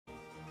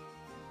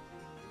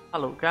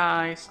Hello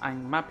guys,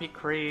 I'm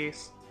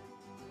MappyCris.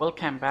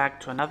 Welcome back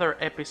to another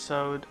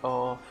episode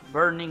of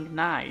Burning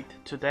Night.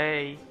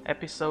 Today,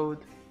 episode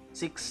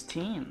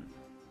 16.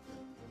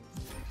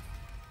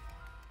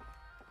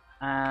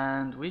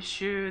 And we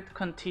should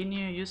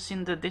continue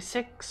using the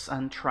D6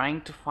 and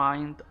trying to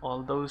find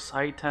all those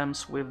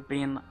items we've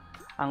been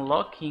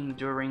unlocking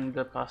during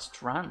the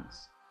past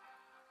runs.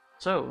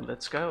 So,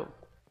 let's go.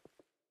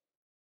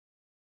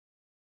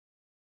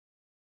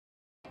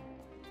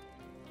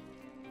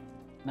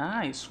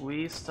 Nice,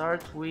 we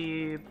start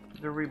with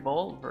the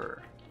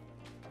revolver.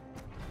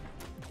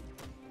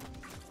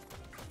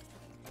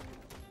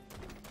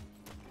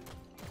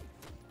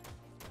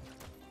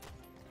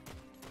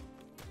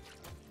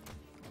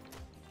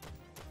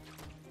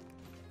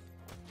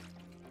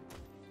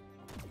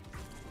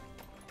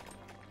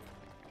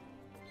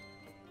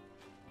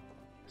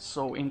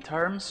 So in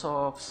terms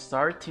of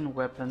starting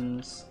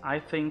weapons, I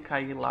think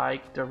I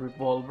like the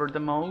revolver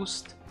the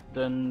most,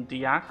 then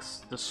the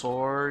axe, the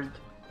sword,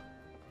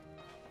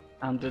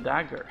 and the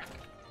dagger.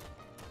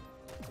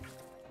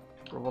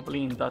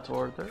 Probably in that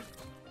order.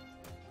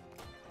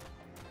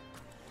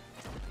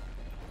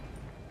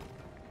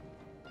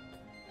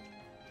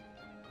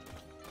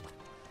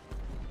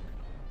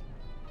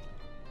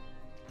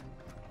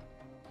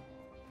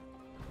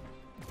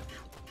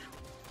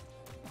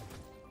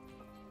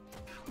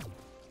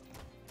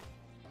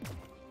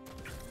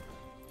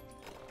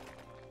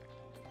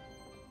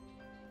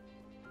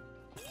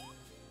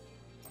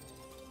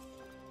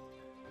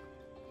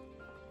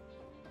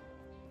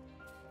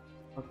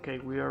 Okay,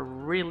 we are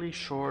really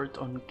short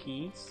on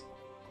keys.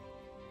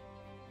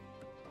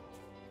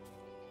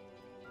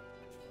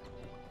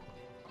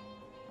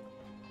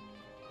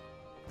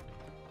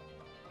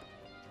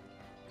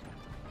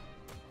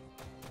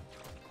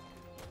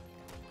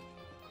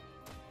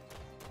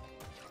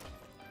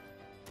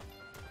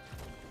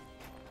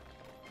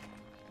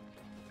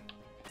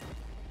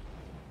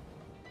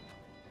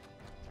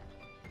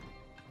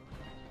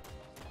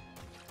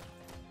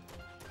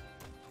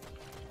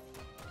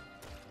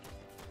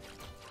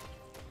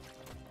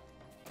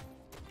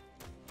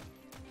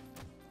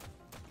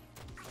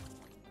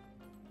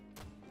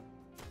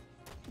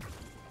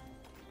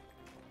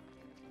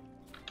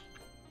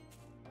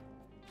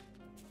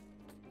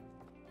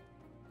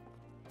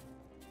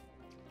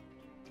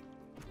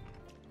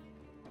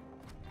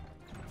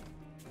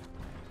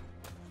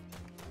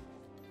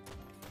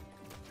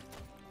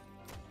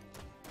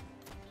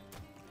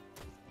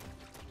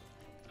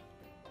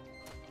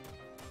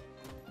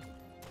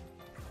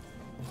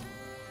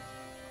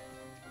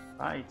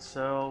 Right,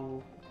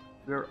 so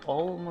we're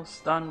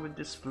almost done with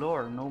this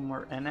floor. No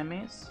more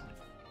enemies.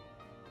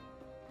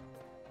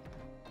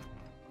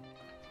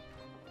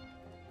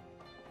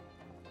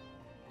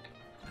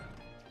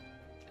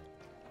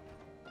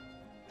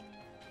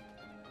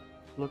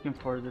 Looking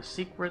for the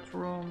secret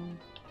room.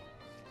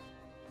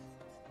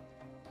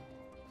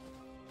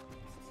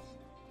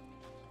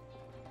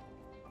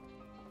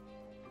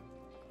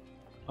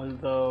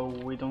 Although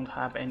we don't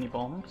have any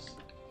bombs.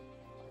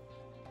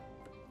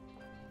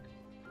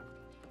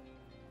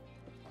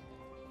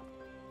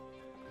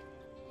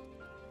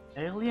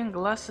 Alien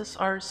glasses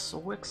are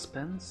so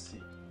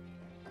expensive.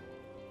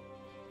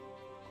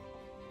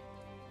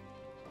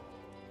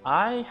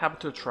 I have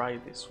to try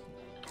this one.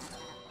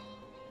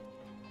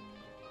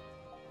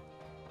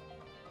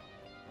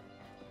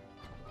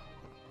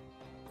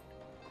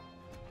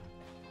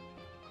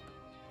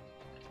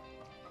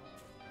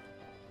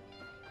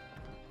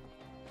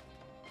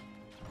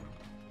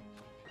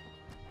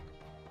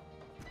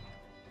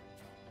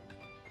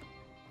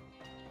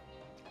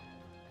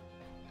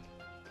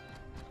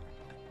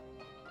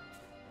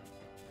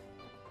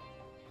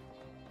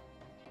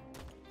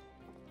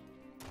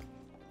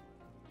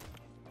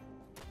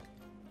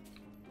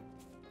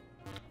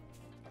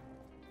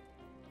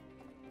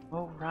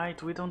 Oh right,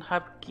 we don't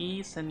have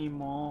keys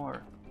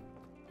anymore.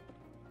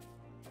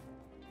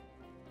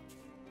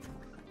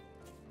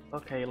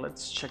 Okay,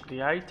 let's check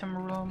the item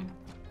room.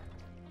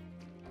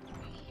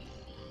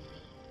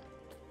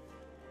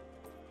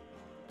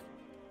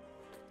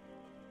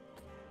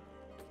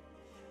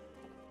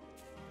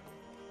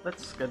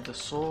 Let's get the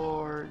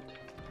sword.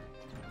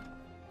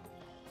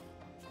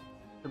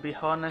 To be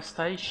honest,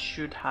 I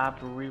should have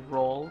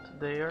re-rolled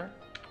there,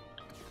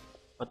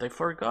 but I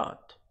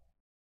forgot.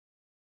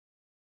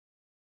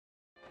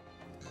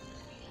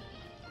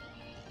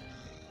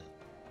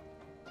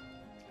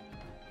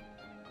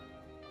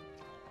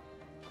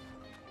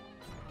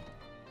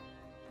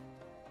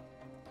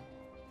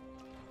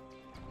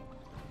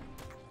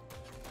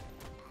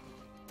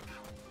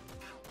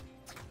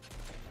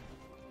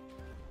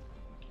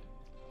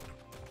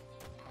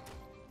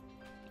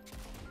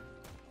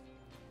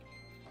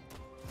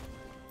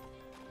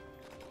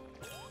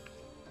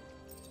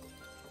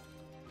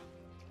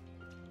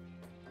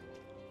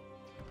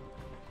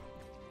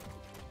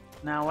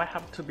 Now I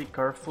have to be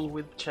careful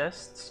with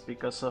chests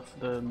because of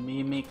the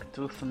mimic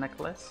tooth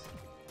necklace.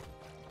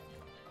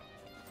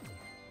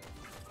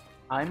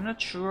 I'm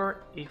not sure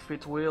if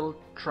it will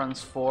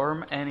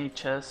transform any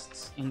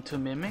chests into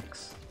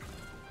mimics.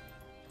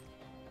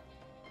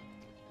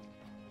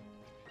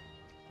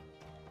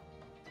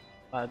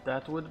 But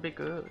that would be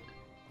good.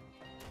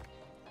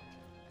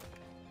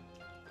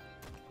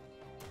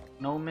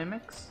 No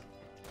mimics?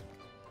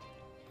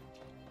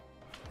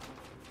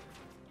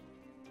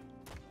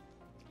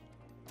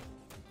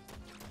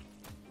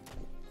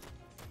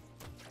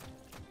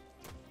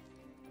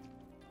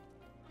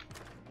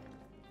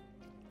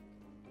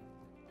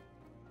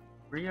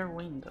 Rear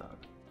window.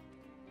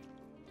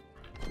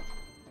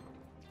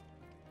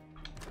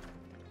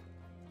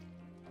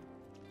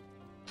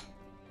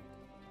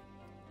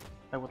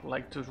 I would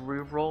like to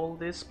re-roll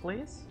this,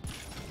 please.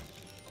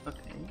 Okay.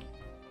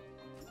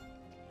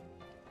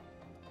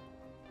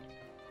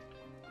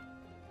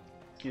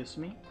 Excuse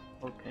me.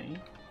 Okay.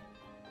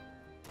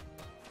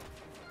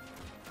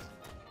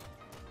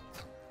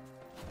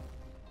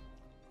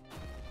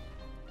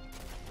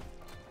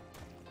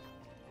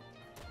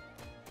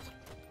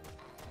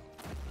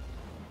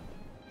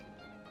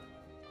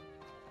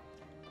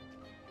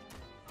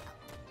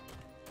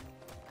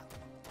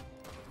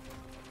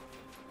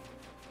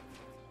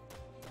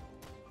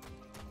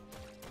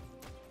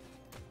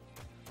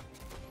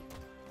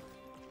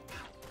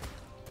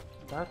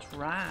 That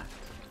rat.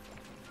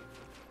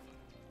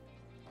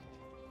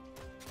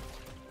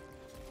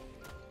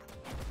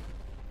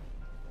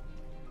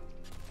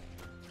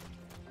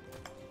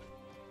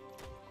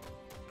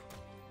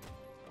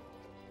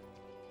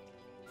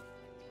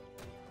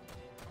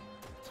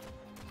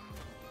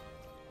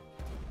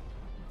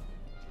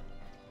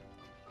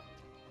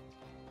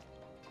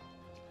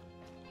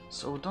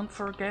 So don't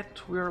forget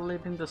we're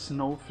leaving the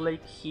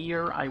snowflake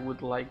here. I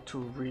would like to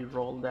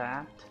re-roll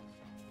that.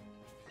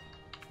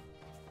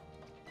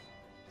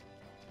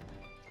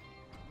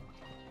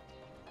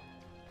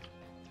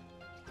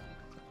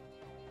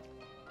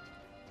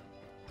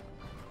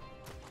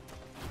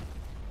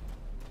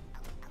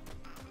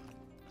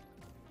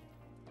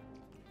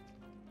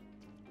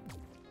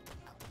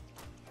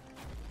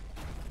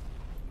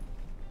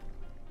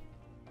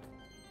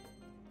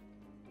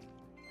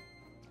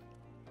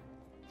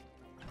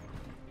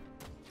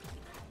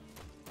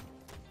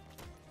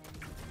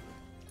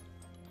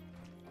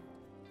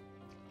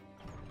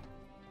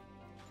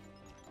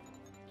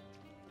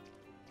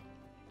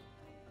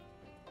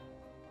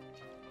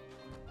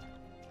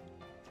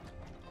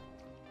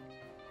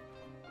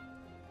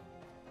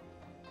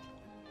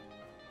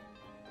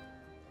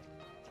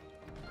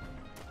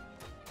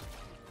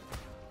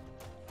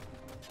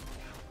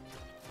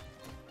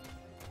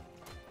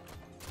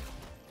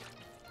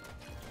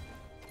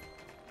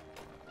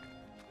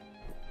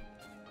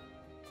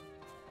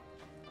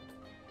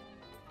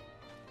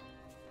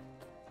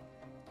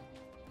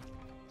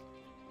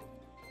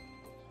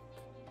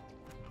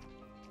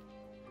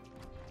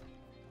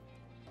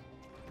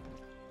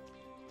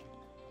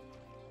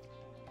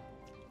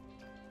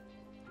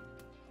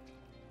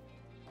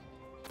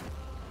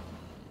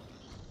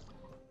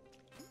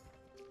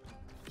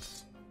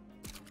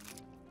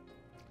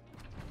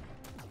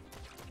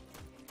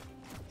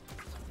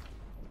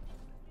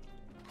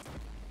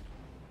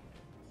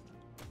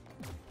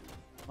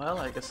 Well,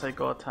 I guess I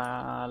got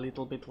a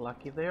little bit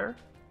lucky there.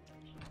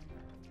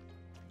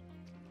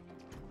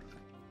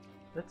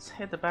 Let's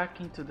head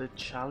back into the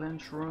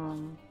challenge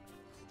room.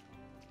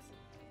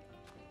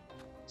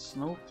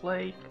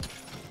 Snowflake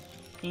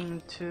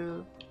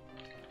into...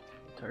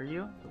 What are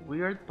you? The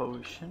weird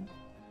potion.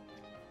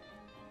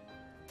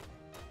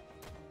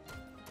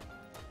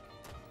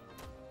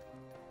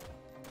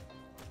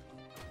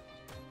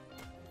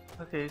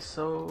 Okay,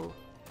 so...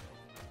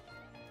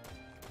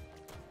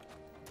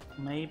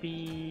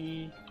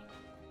 maybe...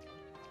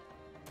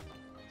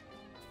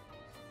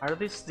 Are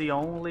these the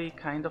only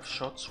kind of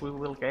shots we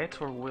will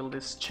get, or will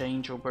this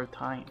change over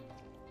time?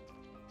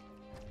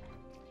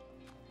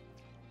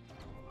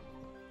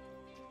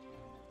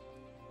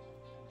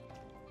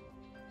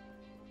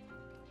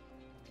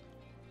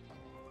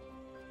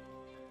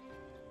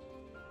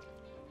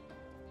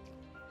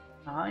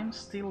 I'm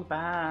still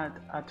bad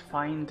at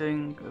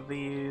finding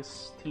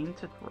these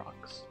tinted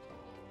rocks.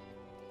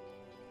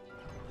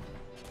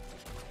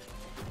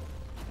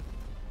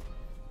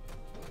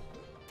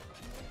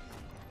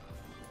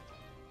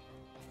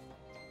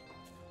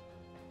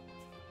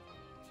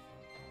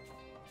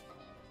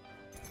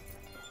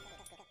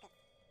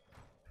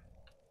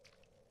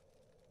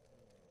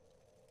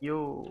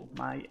 Yo,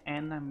 my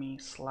enemy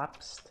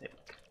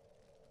slapstick.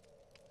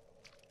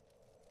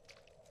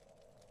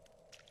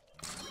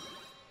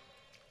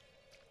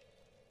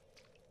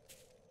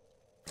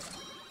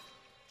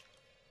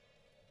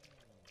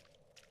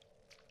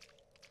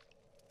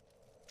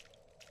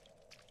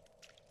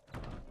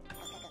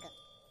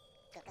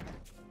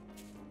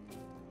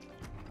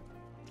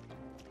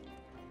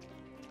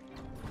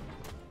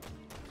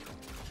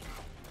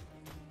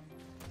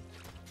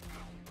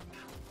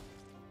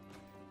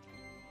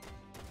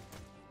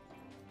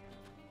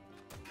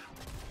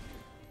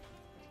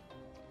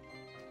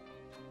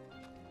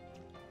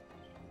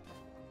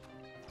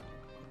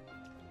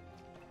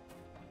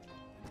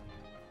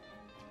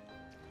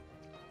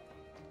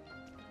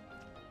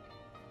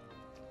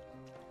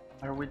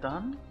 Are we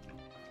done?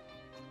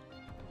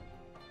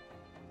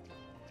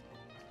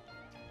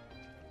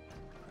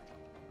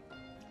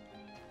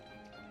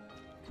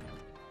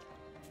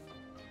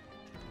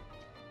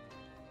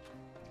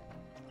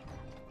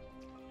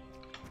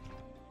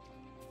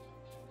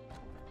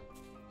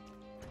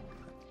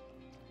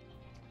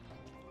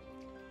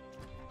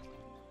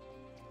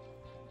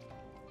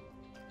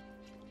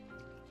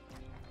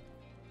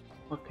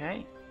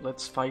 Okay,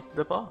 let's fight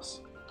the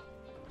boss.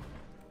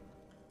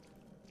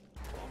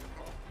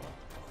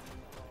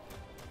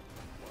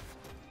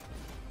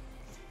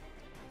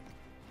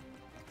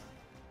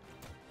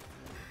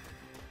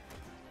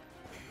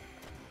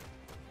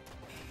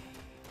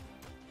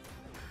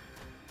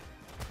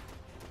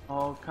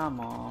 Oh, come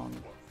on.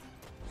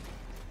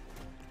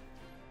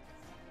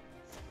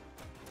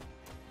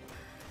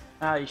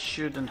 I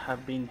shouldn't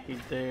have been hit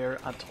there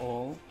at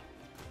all.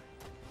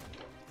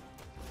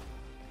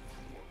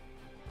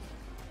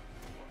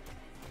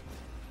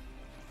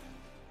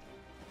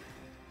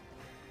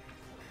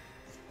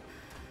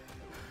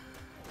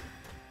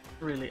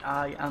 Really,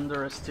 I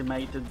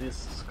underestimated these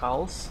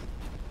skulls.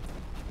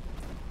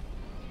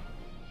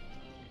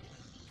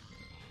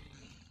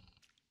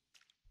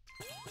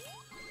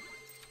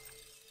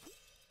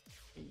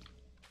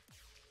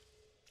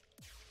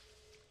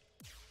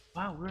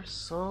 Wow, we're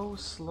so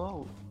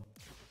slow.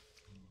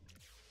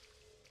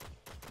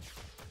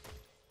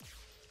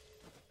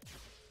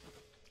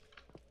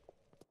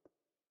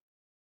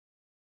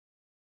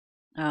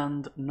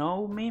 And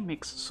no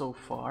mimics so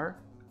far.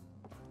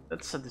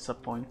 That's a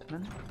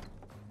disappointment.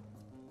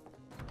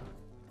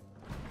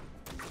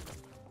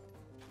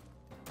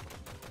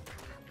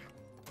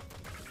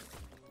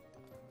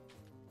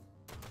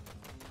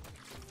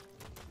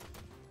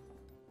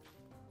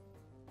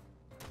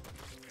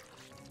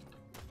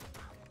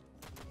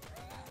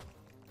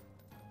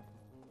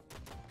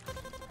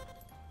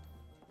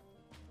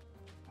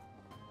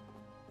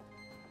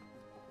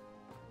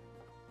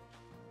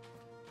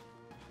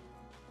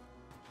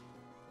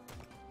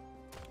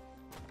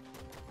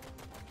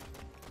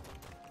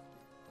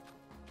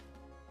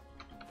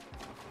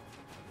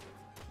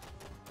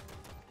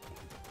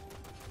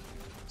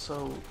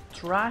 So,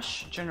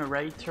 trash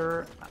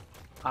generator,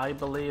 I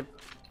believe,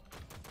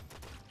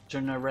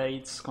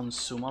 generates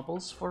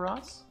consumables for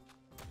us.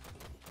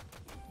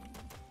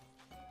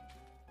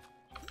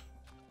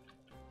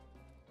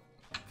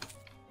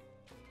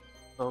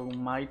 So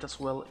might as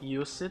well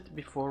use it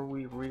before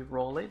we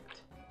re-roll it.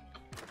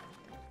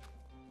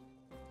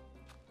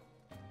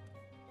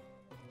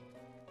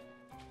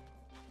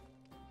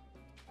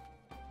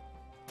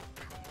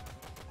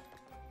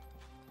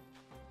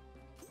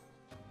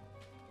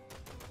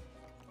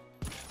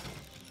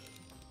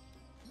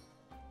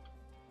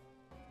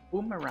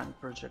 Boomerang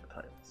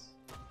projectiles.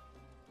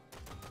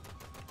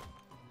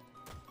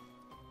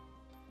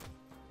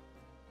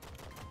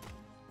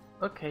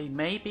 Okay,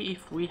 maybe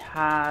if we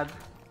had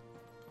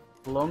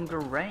longer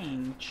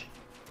range.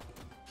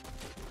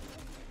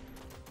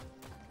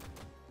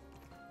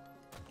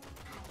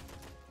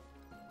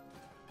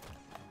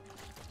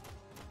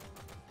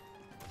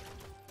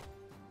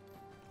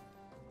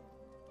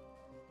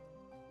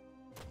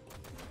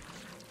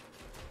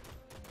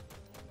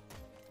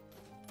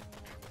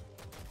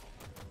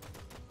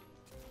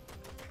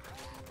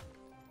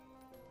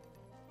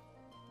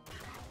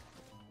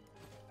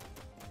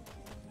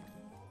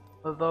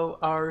 Although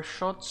our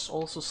shots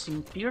also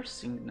seem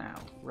piercing now,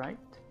 right?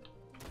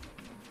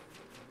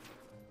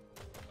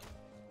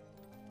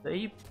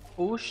 They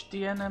push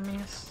the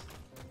enemies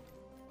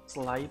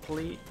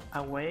slightly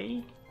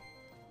away.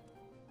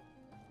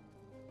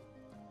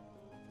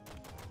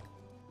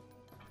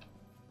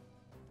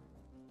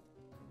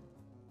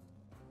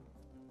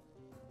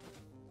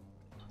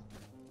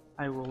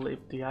 I will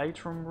leave the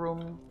item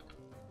room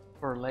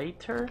for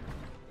later.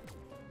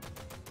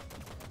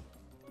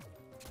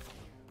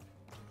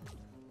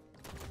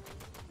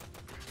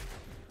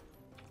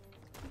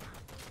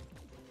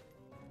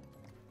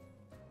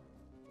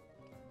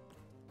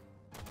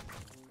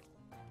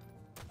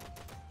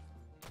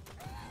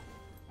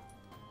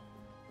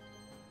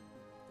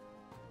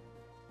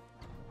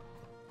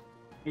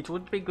 It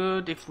would be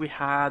good if we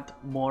had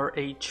more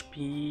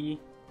HP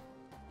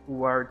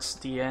towards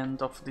the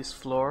end of this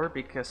floor,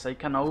 because I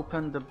can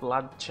open the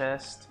blood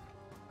chest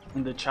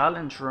in the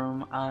challenge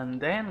room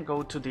and then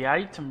go to the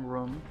item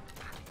room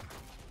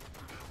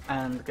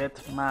and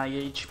get my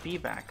HP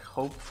back,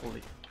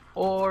 hopefully,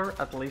 or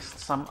at least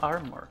some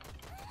armor.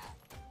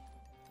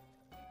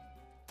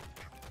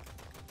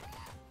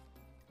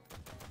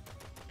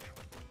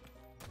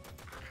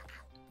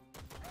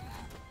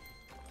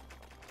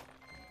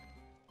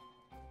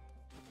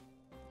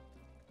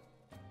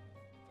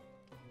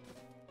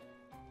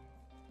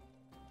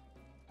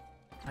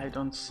 I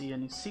don't see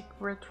any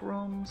secret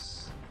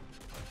rooms.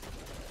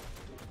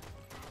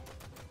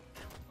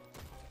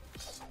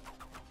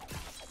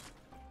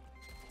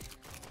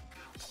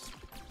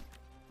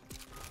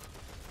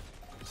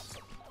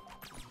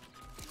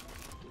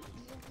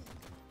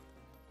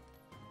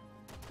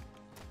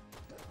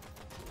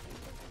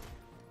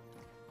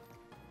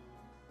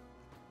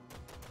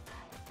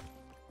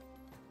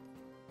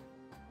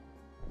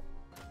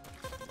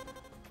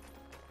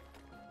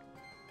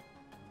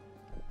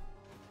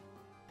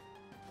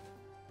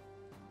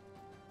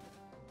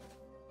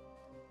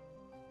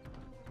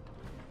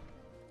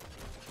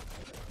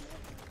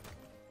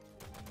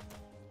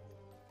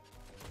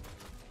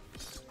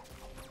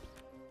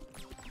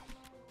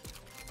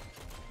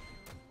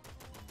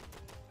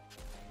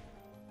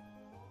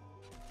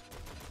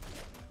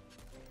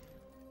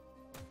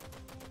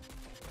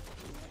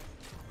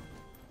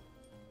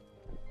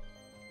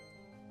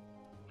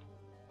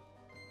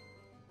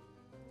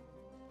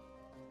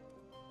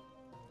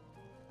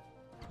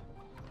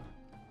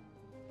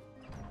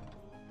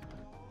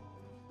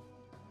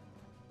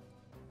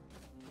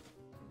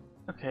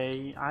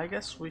 Okay, I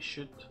guess we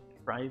should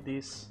try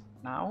this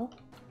now.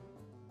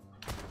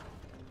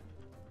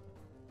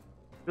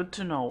 Good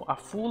to know, a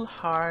full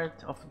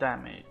heart of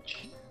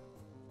damage.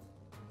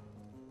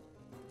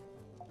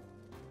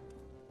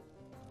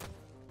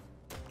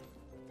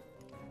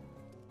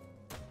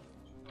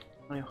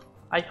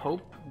 I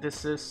hope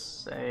this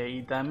is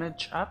a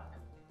damage up.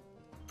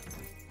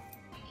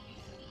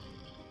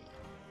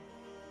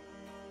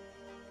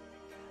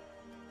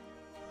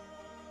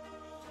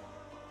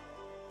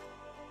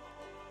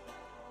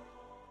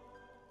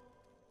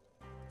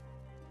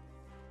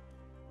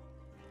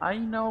 I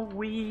know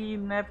we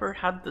never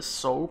had the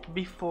soap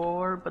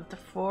before, but the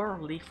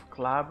 4-leaf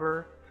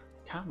clover,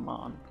 come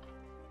on.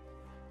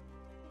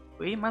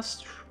 We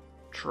must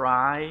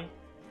try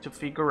to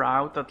figure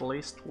out at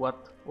least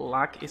what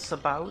luck is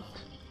about.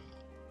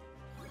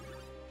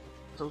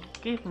 So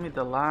give me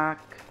the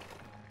luck.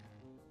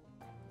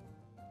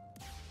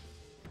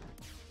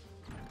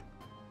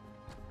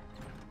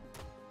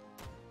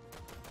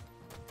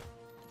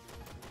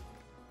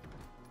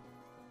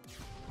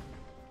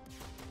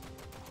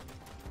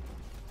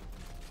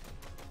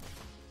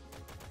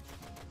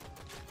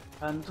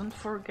 And don't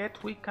forget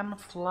we can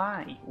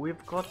fly,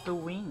 we've got the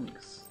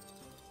wings.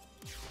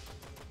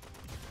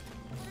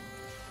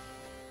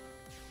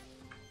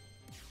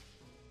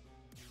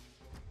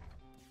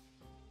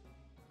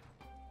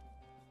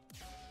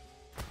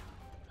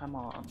 Come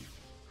on,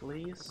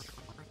 please.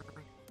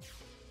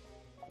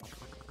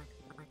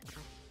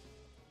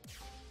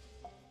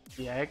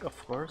 The egg, of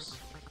course.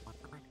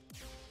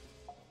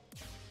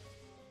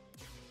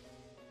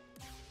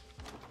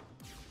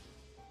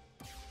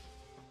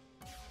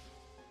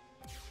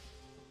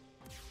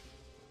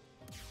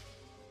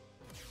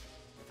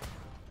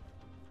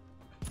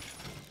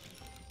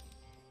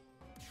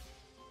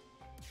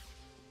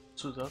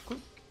 Sudoku?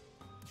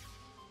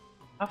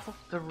 Half of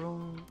the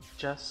room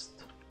just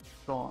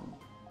gone.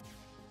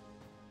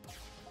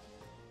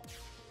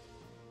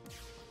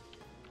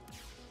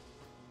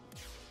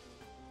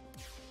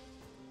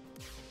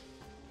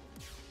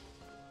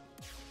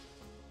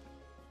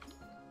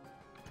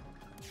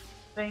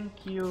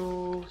 Thank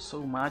you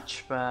so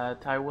much,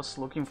 but I was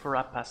looking for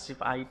a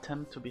passive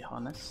item, to be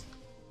honest.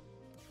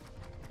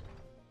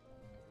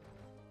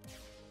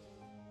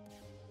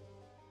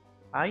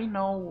 I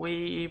know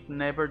we've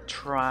never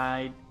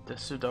tried the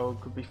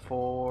Sudoku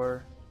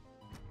before.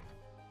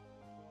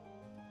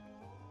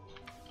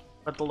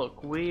 But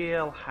look,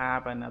 we'll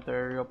have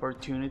another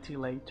opportunity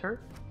later.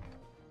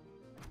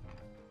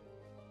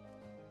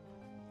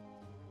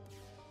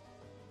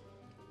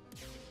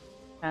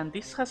 And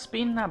this has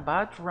been a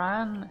bad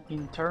run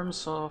in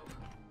terms of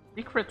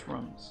secret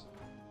rooms.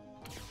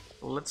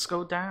 So let's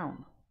go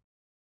down.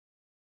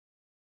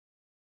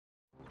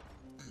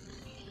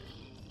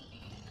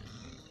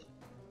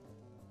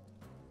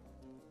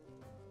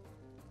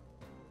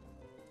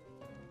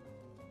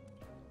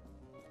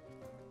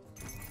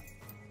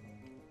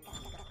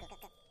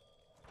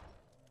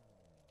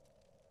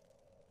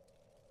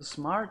 The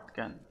smart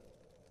gun.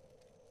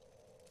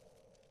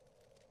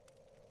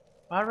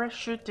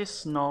 Parachute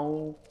is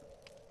no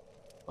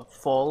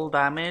fall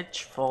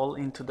damage, fall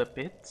into the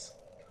pits.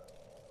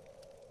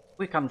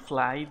 We can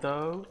fly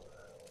though.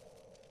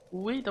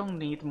 We don't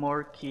need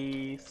more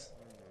keys.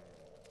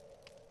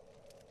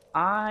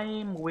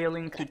 I'm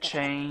willing to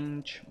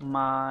change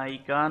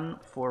my gun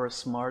for a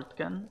smart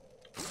gun.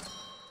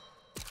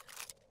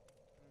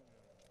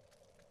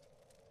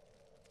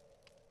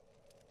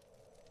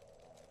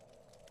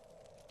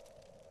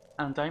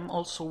 And I'm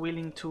also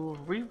willing to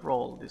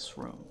re-roll this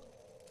room.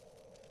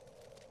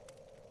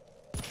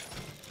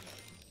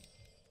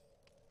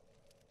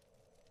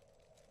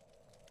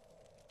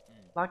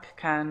 Like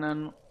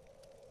Cannon,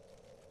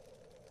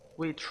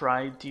 we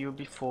tried you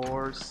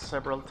before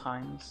several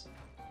times.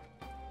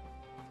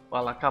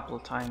 Well, a couple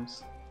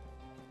times.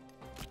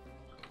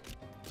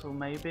 So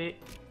maybe...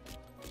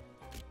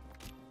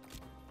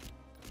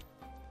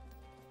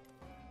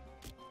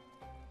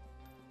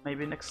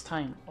 maybe next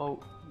time. Oh,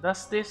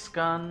 does this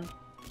gun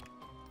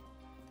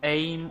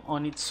aim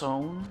on its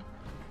own?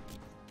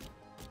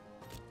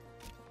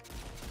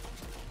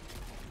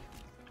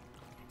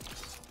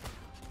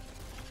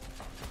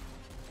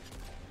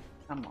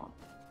 Come on.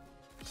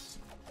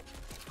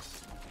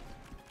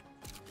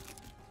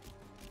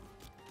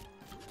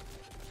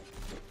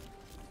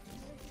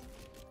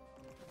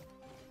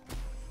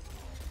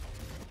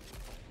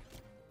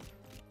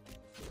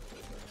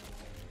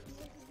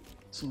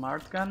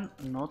 Smart gun,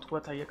 not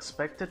what I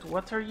expected.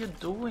 What are you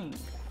doing?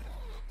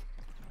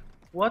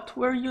 What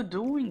were you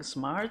doing,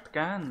 smart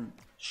gun?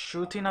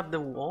 Shooting at the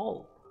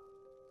wall.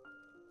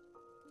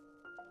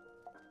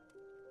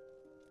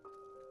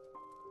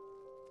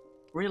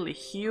 Really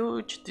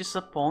huge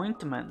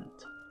disappointment.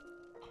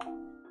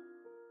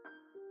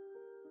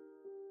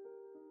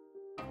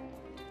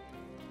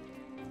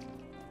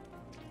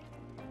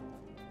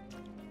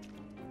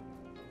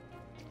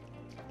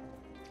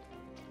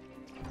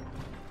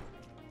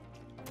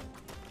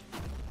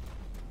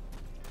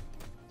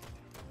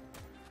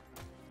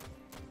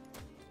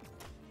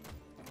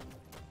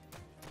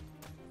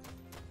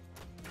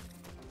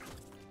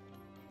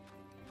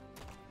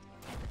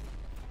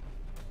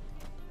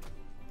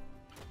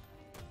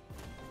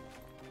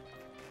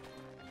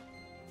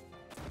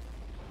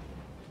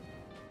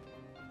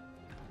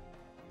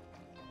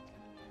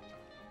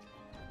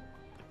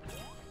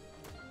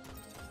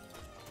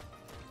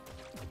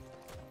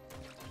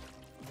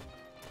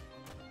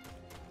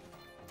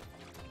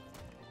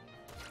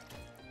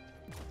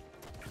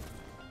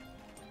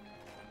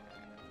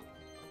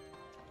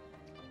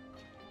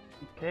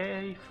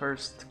 Okay,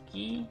 first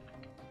key.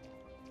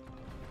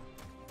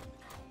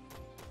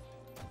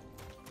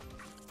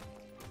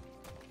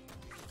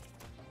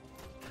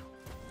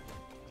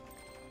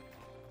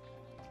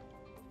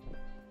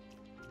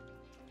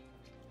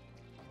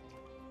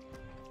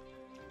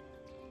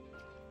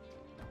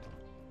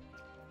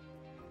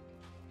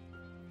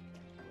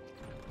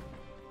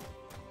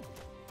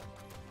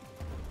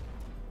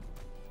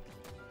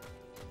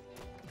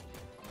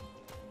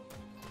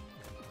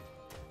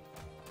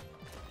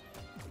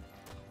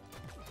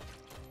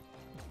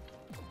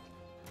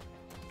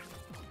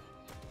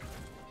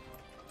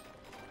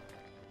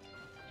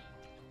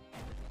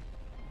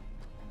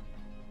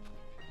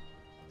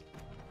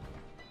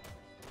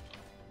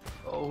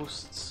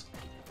 Ghosts.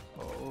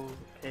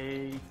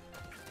 Okay.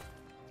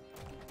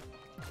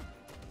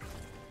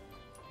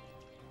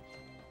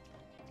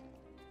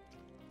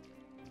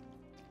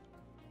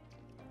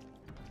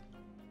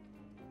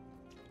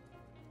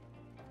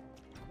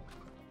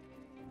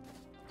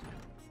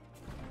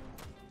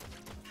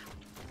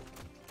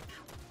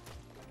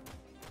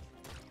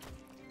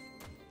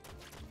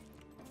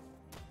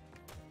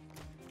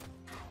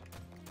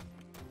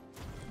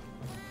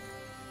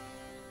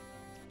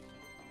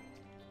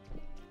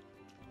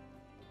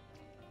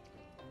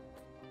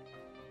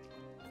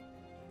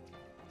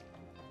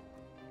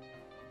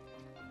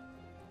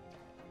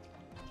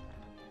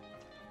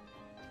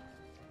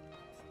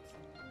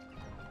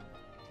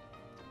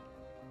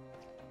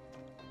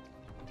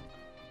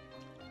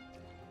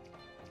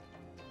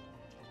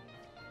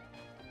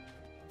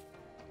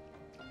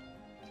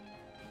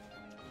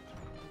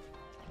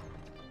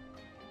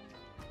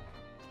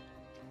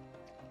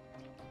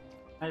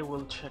 I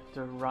will check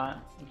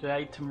the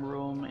item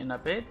room in a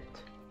bit.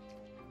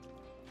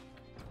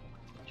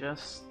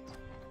 Just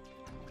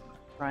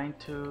trying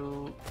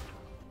to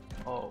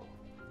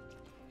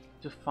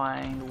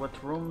find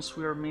what rooms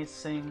we're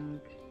missing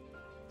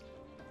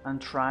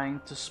and trying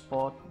to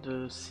spot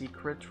the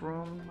secret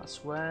room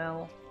as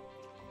well.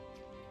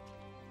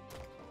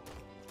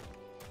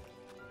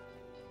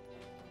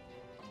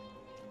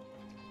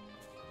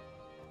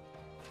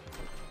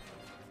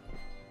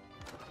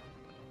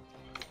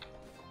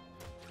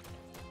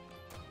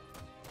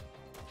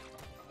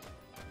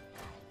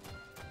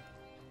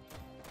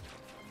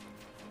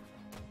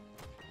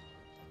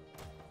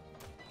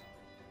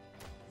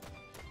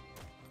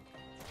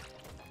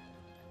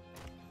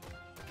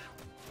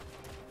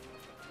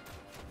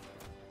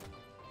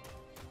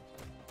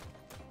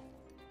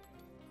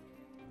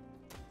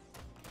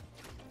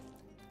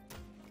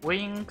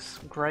 Wings,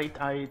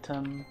 great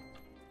item.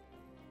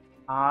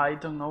 I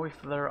don't know if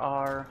there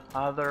are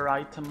other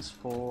items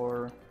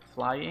for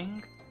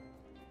flying,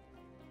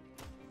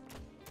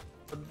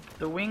 but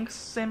the wings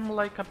seem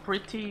like a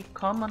pretty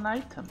common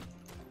item.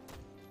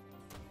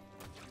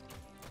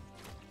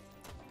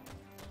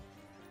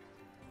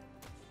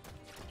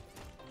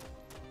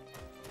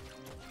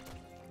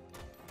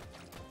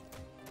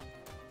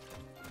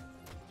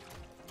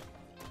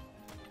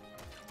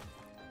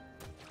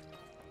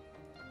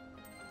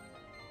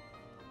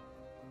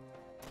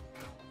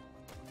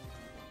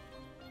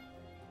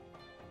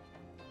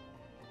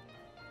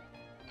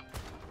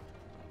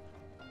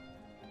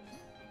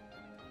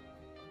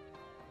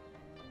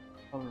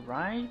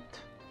 Alright.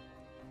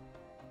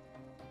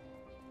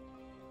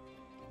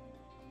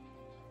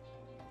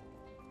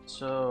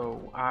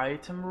 So,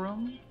 item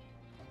room.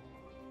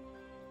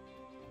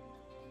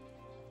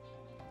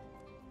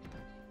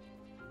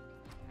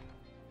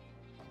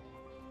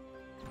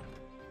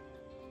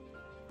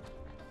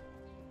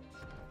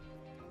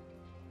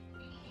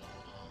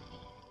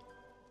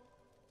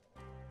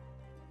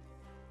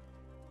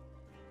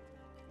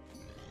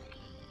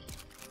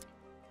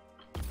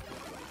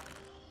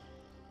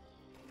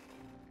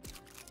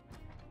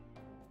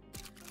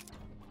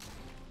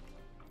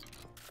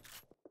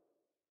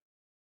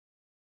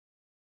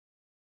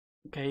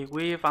 Okay,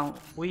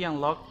 we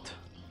unlocked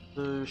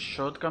the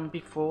shotgun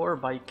before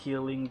by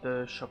killing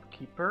the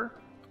shopkeeper,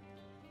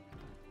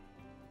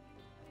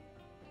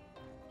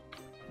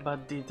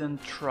 but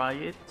didn't try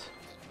it.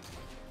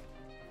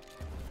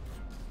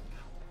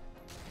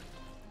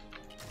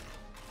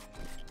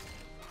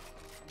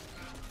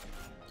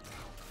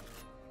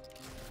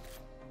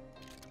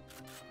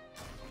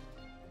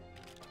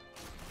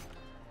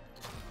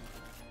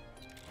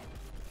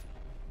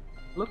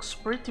 Looks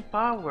pretty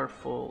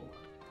powerful.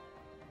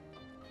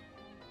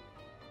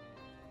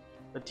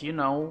 But you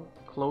know,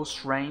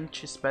 close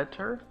range is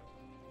better.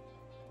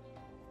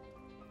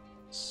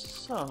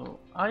 So,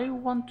 I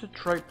want to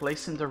try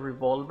placing the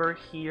revolver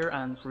here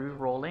and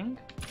re-rolling.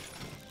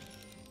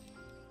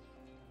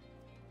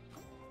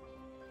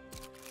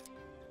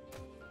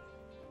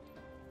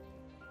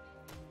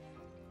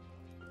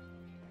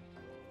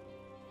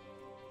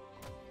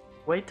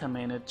 Wait a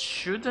minute,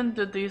 shouldn't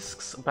the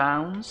discs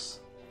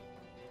bounce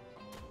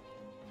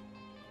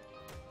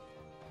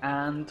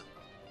and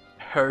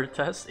hurt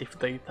us if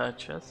they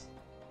touch us?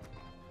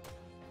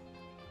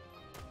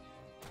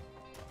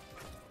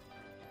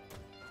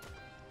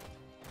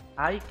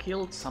 I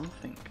killed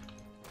something.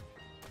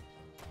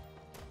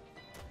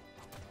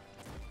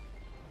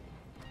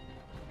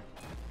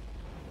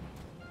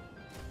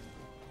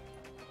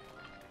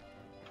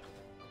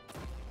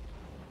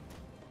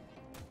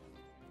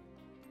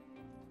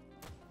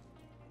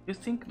 You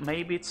think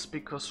maybe it's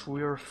because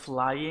we're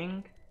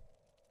flying?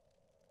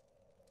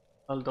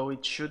 Although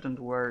it shouldn't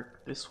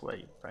work this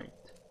way, right?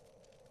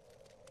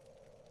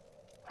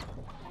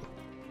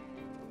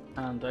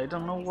 And I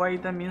don't know why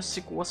the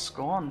music was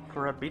gone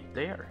for a bit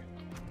there.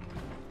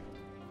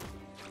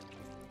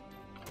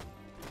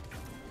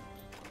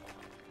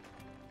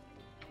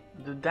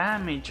 The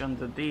damage on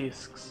the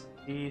discs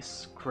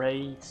is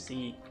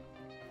crazy.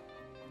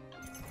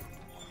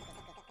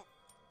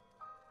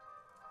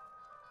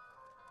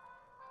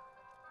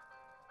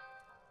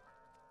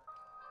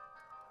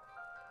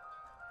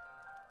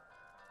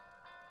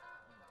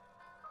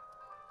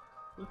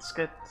 Let's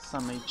get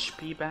some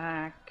HP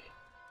back.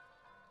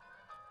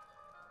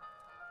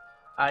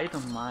 I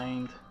don't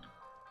mind.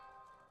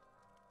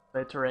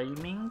 Better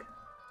aiming.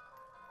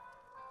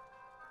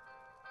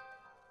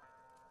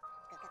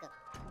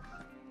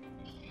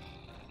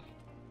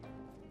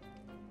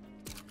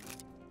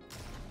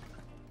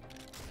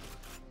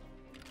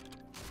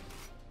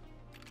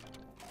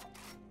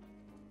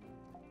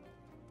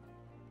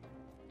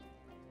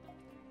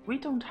 We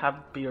don't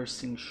have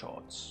piercing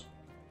shots.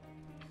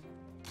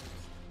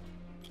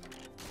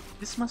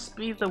 This must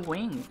be the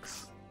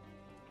wings.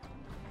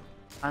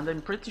 And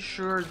I'm pretty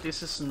sure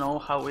this is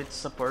not how it's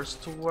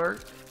supposed to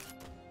work.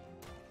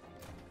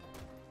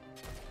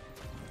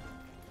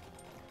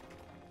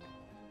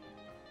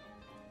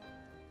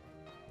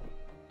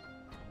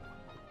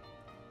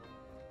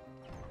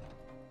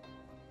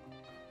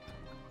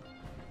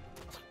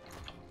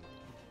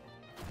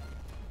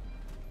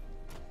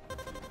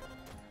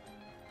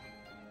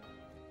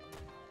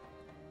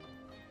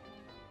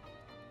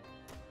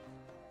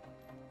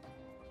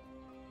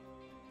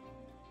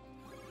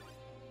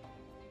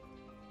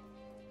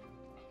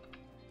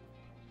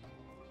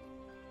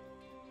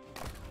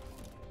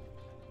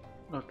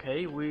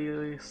 Okay,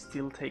 we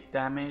still take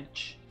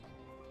damage,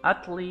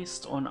 at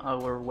least on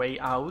our way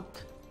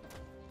out.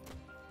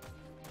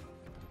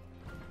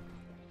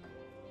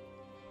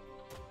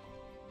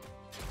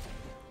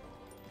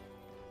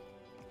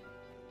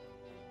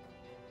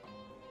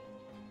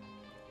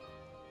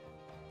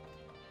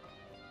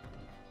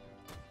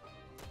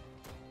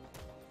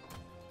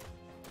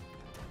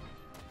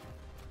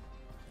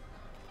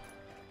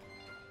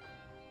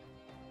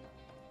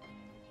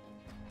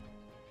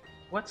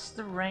 What's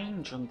the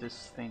range on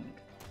this thing?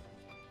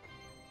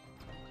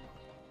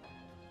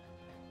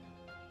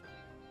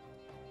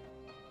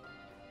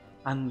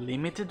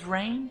 Unlimited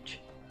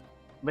range?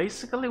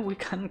 Basically we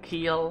can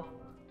kill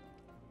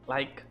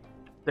like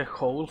the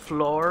whole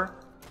floor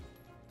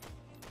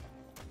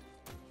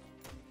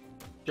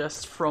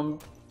just from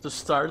the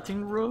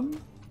starting room?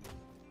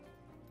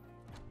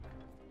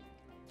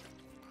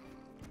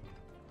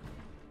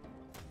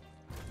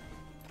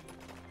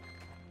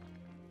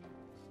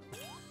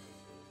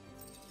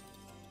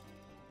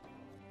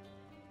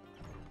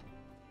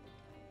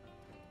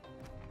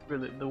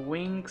 Really, the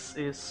wings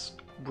is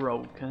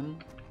broken.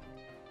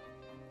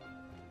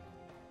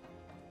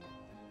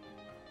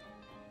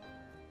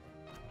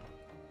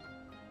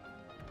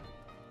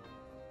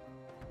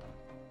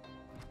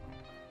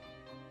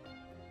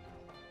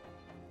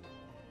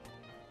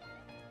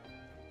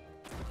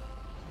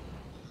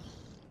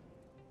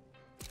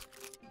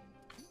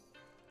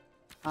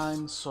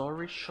 I'm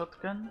sorry,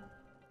 shotgun.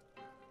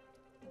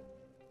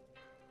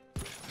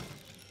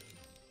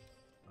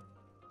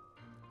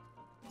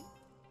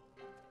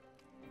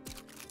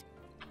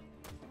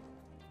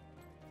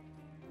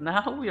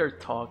 Now we are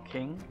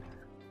talking.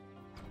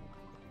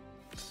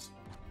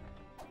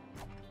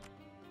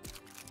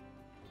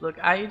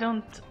 Look, I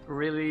don't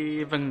really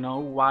even know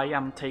why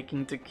I'm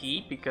taking the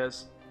key,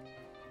 because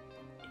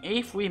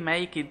if we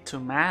make it to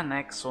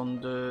Manex on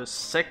the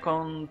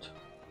second...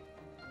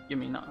 I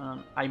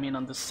mean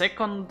on the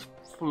second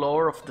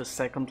floor of the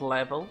second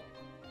level,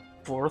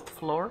 fourth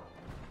floor,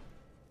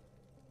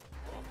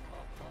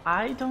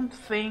 I don't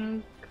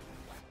think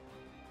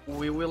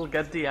we will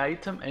get the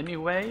item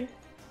anyway.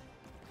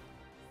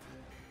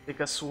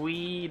 Because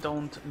we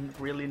don't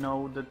really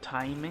know the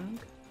timing.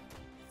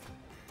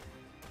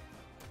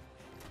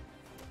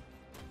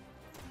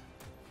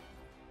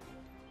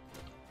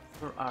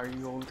 Where are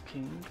you, old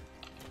king?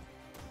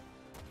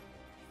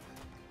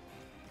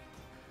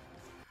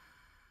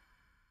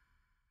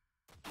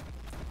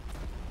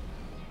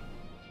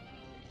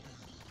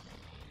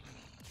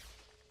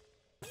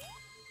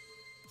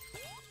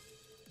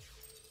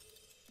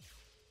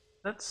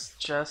 That's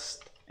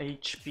just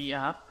HP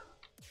up.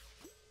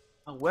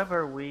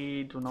 However,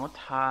 we do not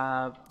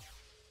have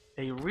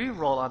a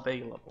reroll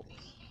available.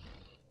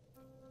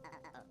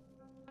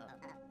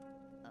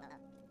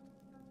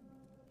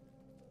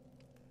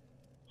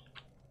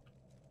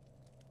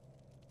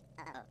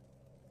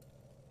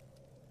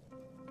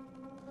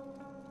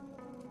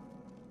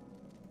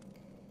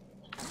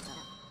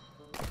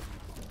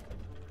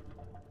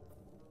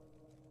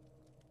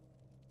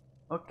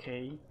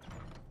 Okay.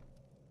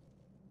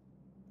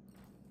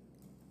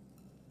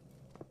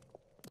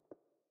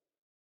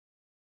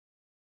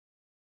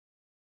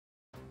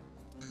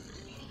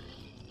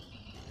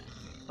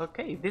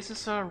 Okay, this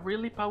is a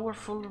really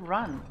powerful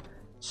run,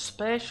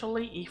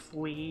 especially if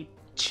we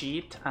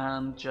cheat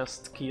and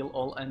just kill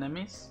all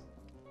enemies.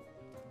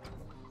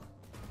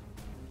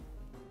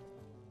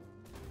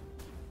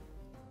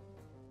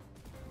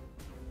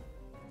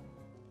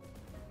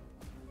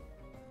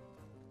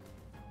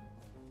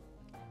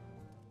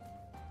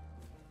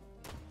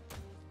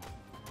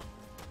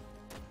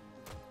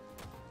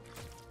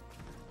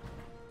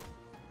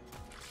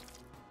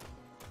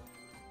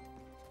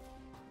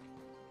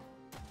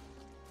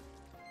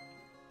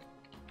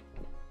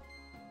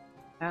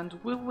 And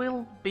we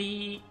will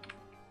be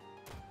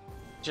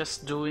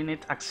just doing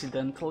it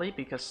accidentally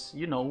because,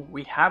 you know,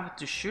 we have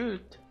to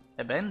shoot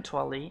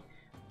eventually,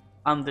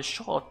 and the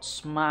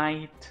shots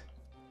might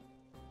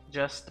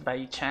just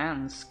by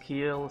chance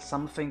kill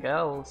something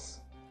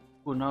else,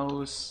 who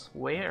knows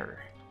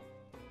where.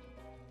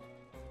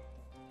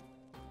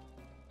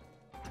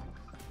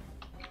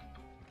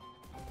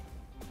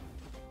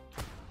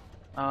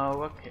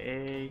 Oh,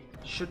 okay,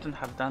 shouldn't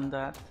have done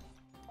that.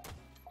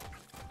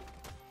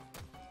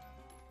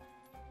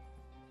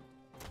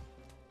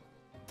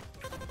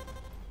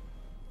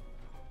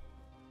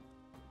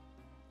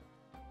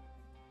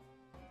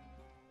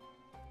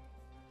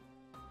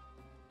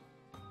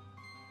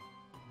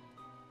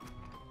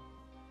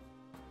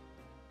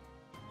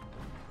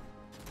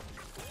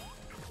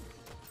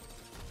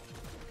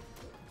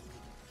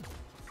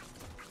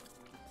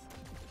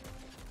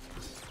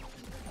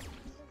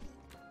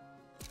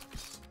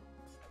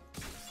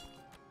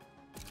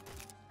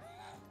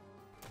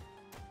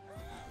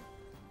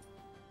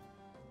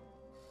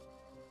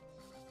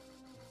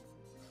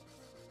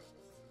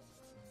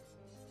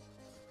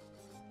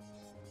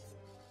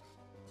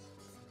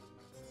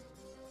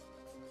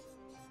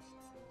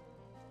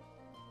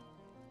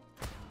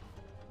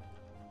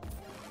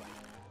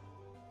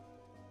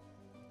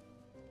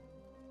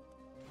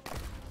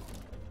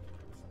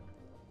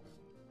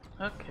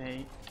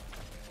 Okay.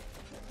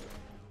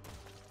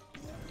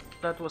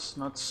 That was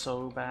not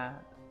so bad.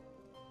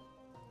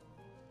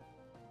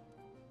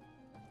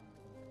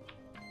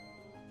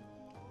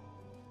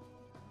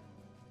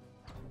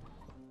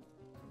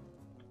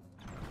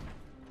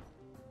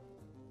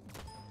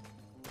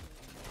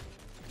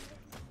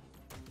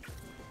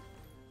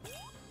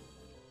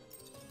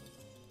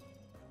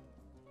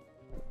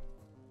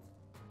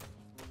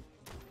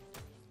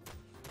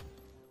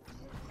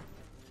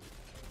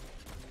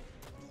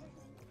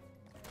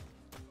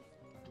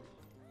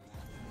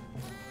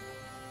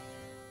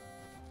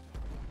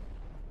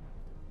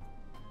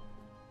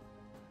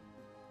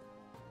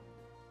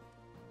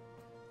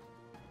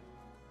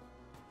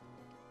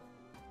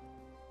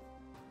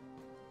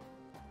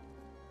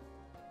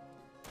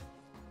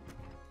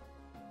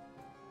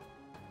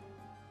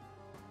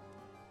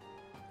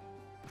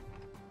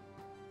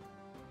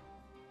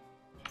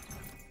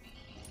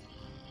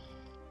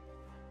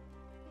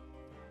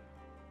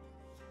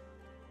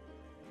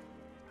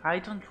 I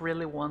don't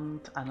really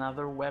want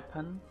another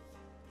weapon.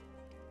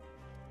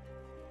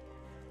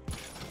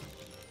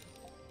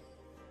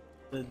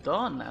 The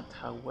donut,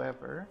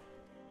 however.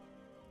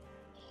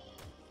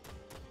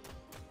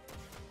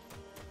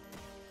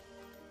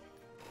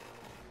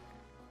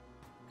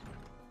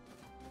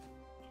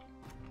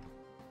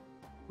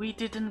 We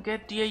didn't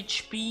get the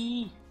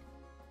HP!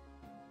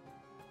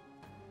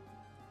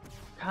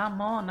 Come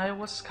on, I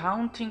was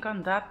counting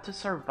on that to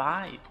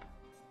survive.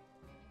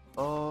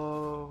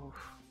 Oh...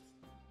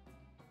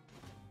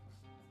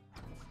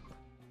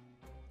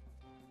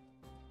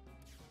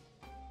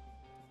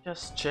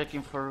 Just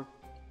checking for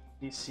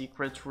the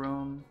secret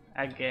room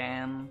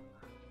again,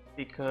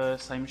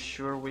 because I'm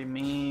sure we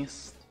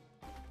missed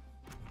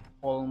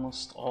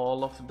almost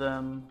all of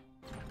them.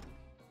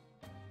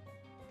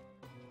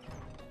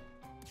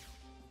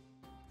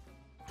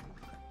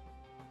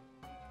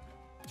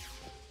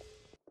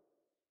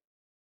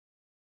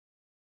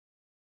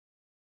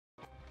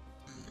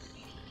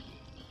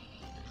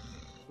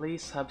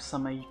 Please have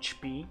some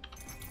HP.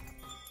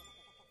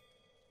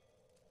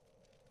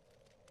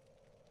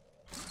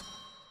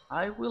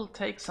 I will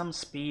take some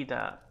speed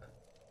up.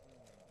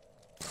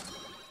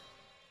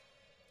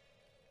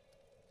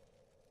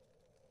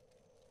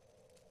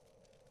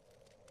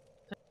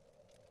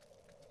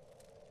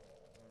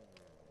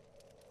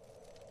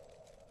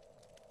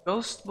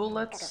 Ghost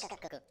bullets,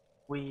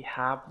 we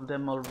have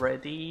them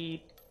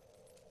already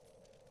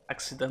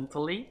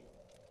accidentally.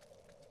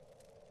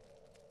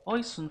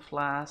 Poison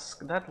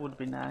flask, that would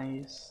be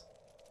nice.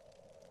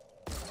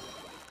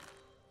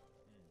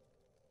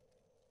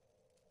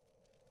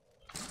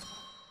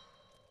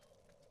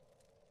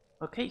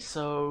 Okay,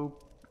 so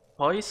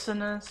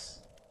poisonous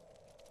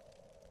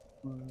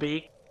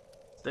big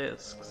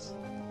discs.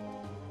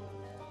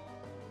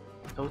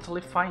 Totally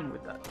fine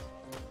with that.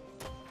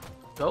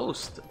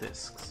 Ghost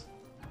discs.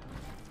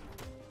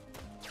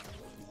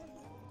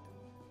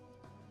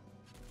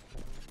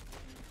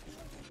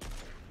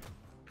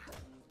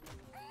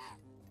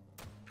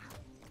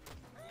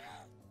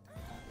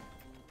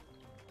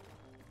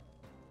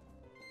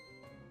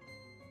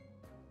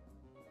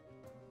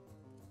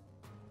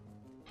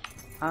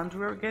 And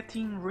we're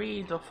getting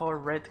rid of our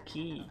red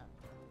key.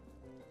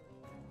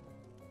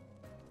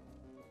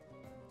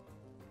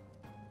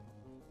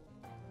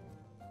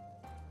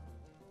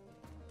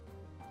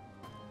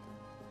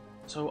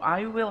 So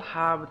I will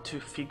have to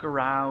figure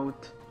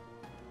out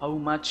how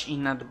much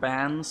in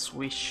advance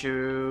we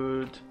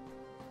should,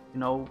 you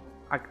know,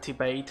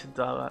 activate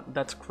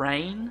that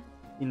crane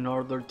in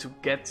order to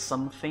get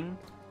something.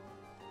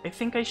 I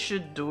think I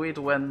should do it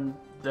when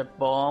the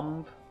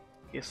bomb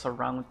is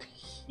around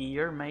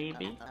here,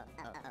 maybe.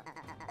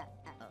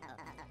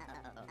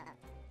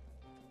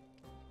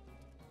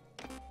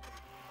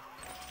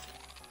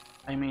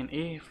 I mean,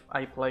 if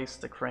I place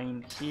the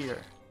crane here,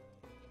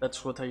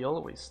 that's what I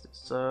always do.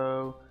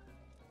 So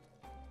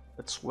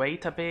let's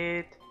wait a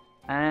bit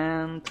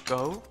and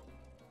go.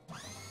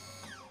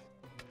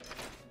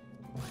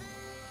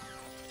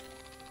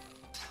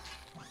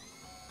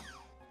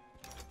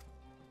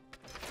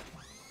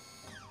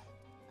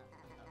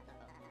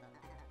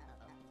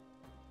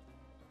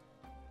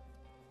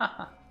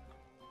 Haha.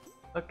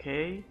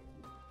 Okay.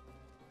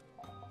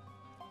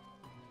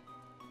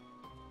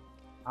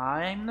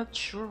 I'm not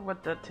sure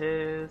what that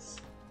is.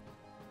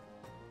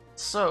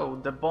 So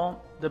the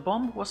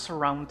bomb was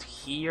around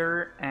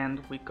here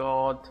and we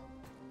got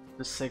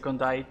the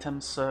second item,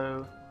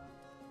 so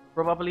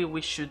probably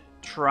we should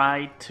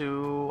try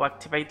to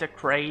activate a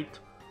crate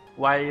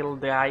while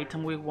the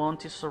item we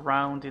want is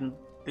around in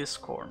this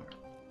corner.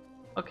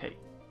 Okay.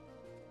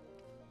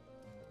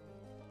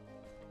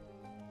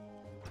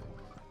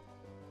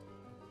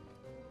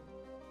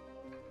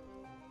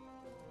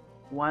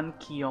 One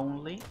key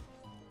only.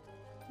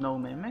 No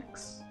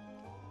mimics.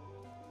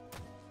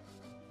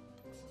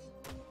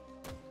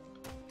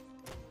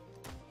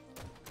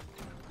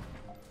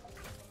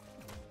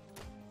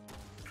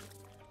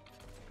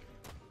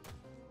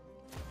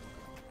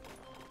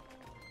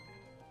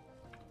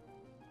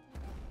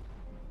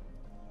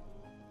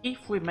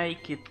 If we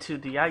make it to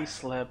the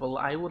ice level,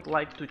 I would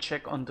like to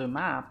check on the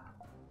map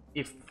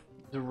if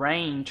the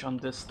range on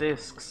these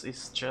discs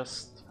is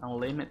just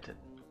unlimited.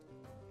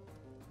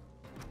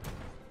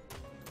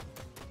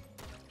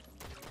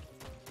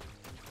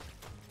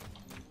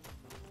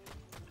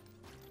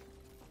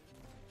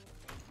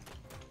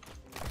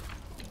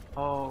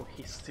 Oh,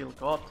 he still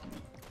got me.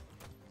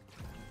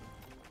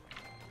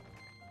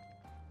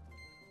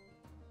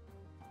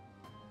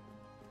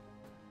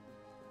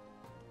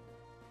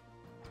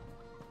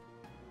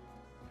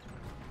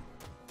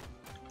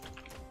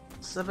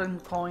 Seven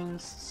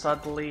coins,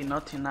 sadly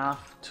not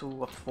enough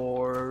to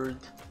afford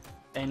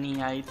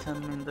any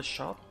item in the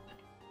shop.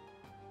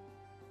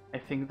 I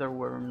think there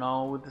were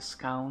no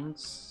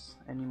discounts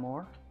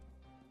anymore.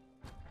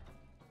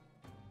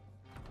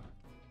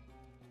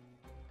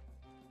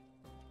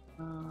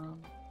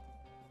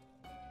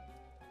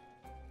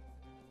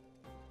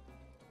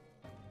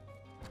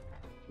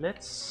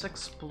 Let's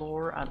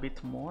explore a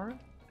bit more.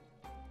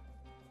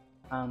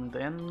 And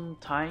then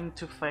time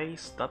to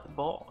face that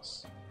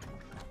boss.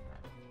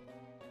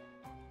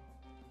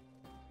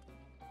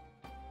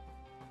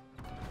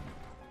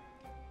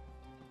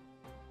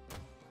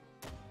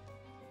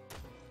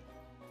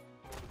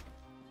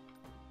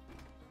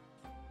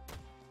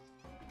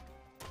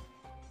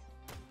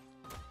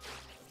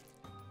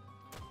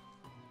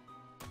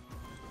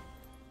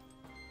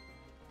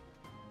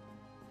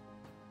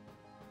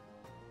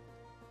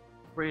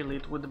 Really,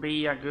 it would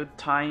be a good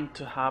time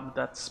to have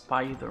that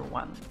spider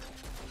wand.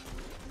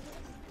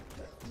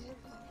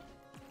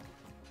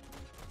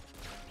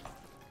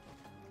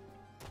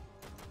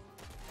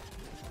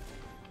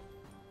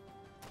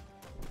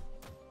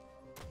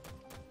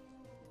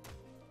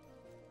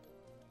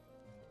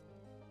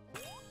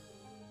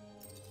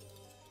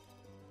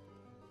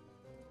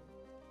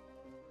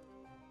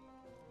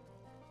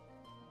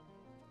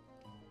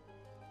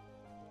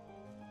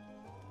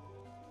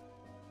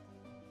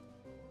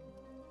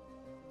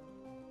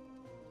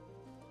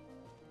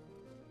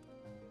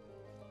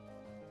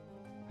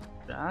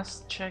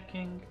 Just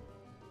checking.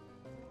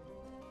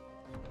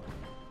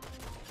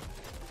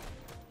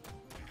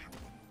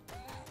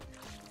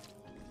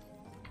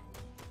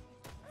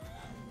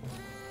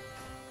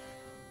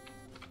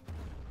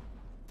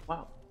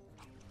 Wow.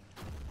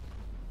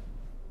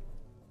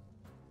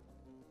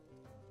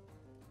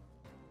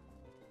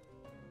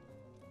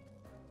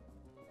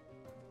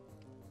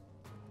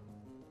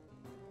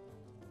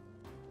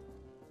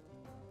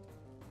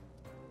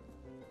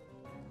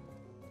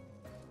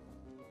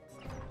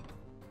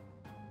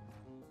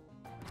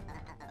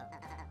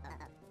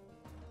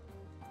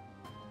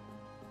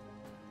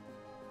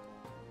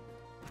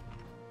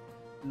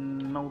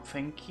 No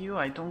thank you,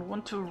 I don't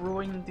want to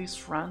ruin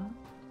this run.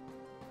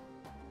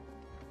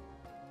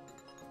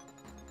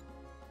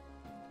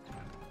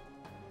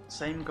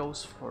 Same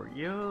goes for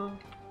you.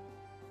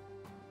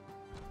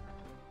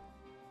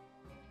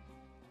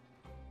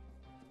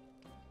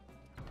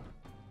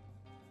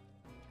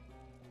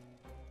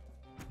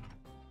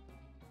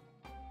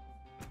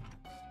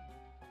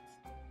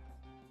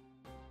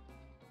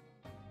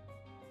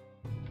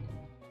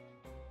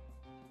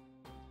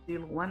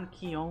 Still one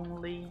key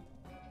only.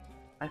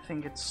 I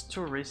think it's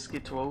too risky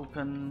to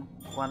open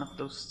one of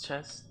those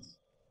chests.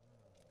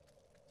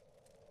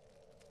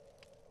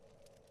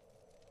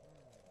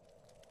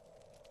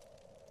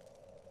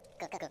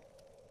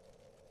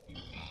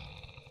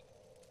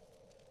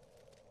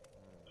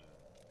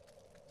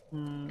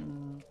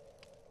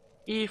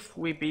 If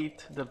we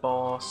beat the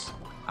boss,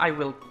 I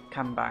will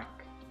come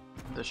back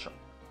to the shop.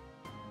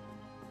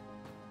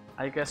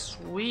 I guess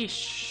we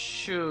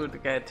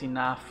should get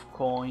enough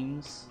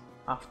coins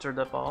after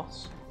the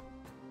boss.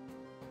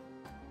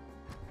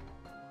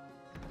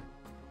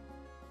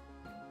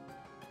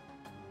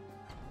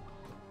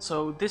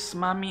 So this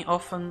mummy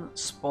often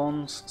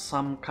spawns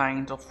some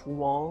kind of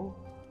wall.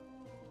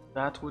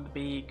 That would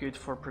be good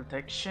for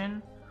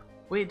protection.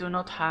 We do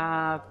not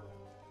have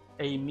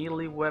a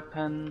melee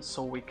weapon,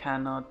 so we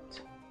cannot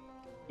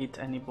hit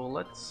any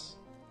bullets.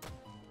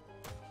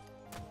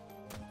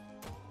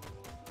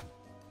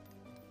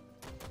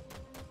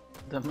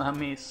 The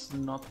mummy is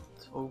not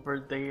over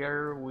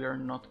there, we are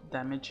not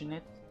damaging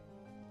it.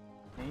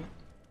 Okay.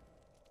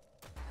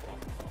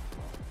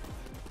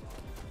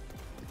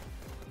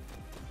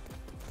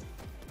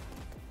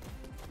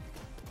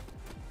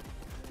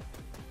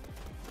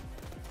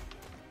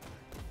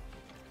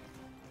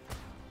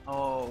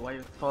 Oh, I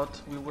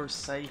thought we were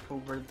safe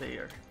over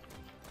there.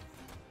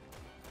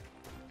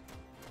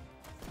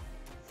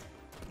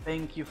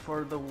 Thank you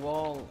for the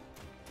wall.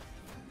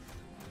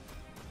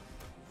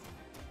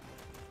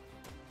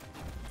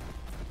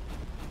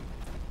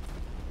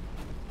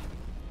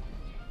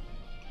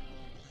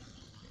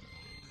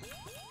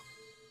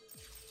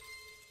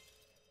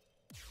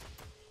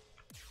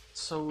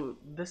 So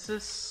this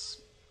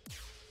is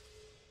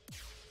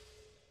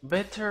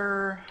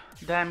better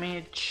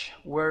damage,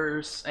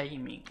 worse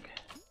aiming.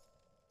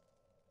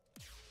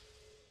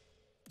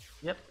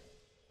 Yep.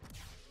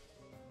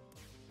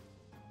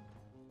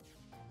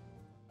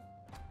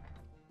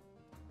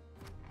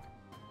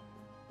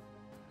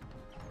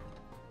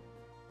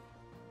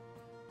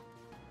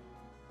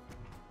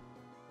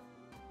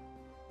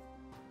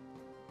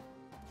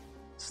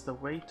 It's the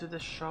way to the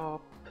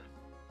shop.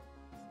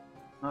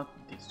 Not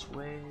this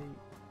way.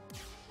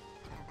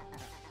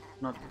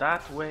 Not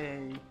that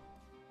way.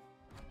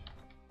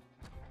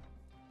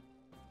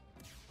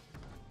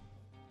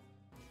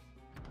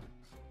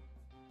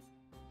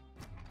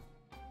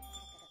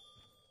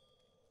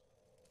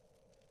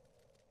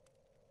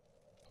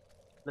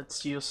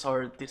 Let's use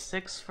our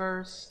D6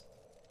 first.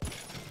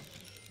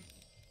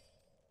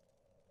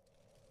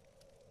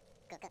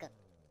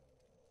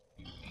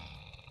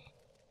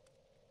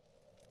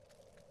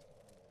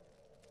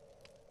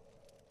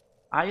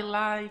 I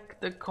like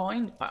the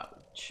coin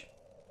pouch.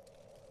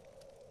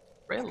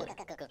 Really?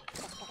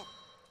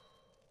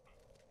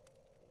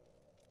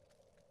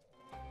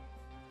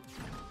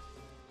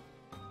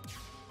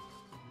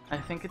 I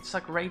think it's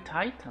a great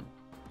item.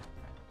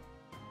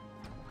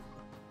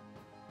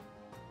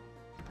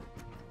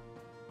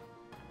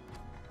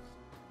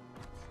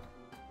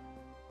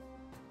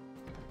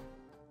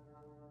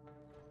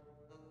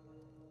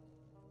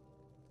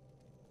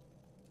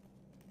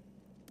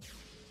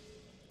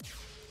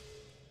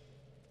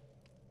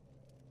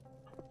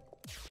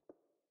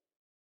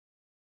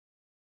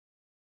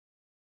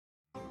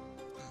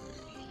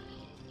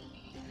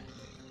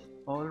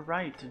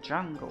 Alright,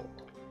 jungle.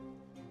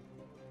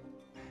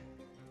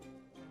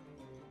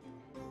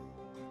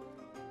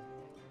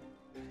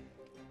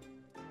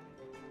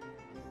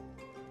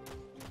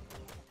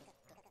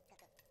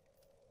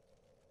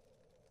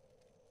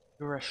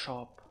 You're a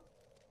shop.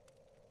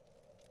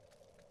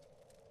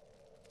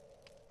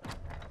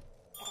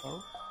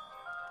 Oh?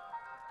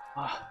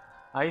 Ah,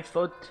 I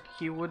thought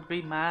he would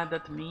be mad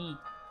at me.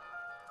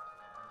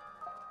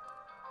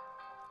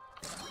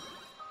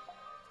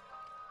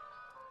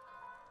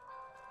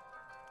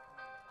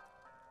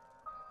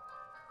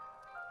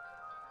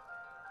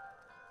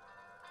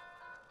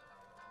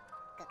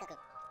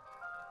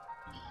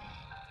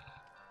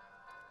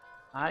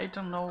 I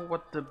don't know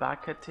what the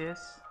bucket is.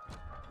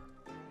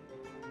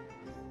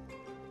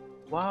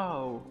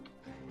 Wow.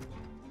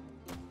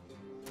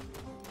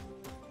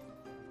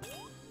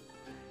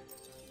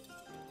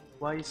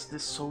 Why is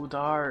this so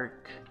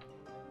dark?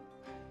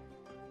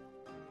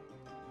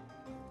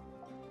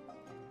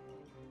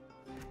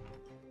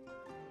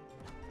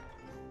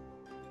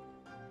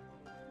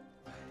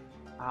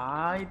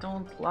 I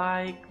don't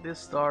like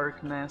this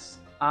darkness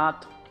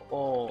at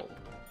all.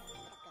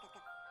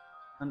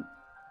 And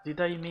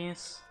did I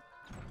miss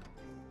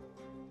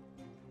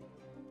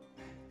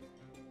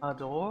a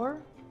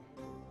door?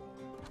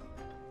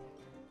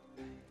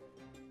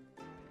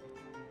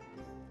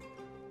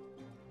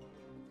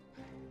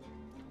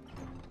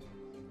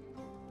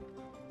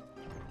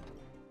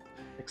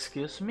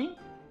 Excuse me?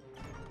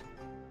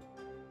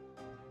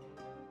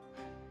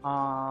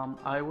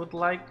 I would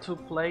like to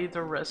play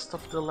the rest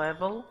of the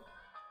level,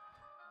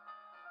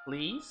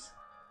 please.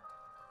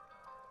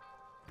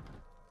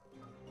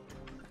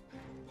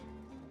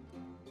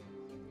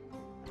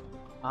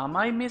 Am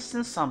I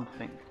missing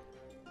something?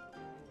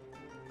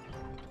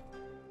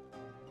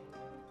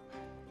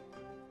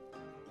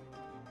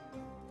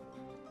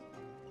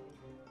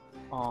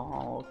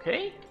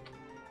 Okay.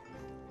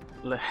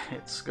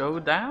 Let's go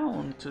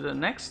down to the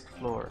next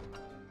floor.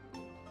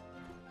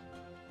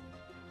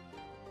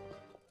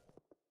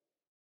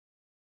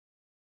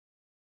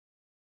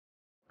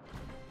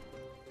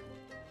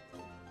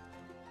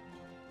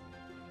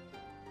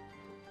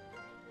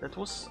 That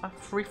was a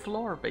free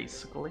floor,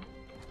 basically.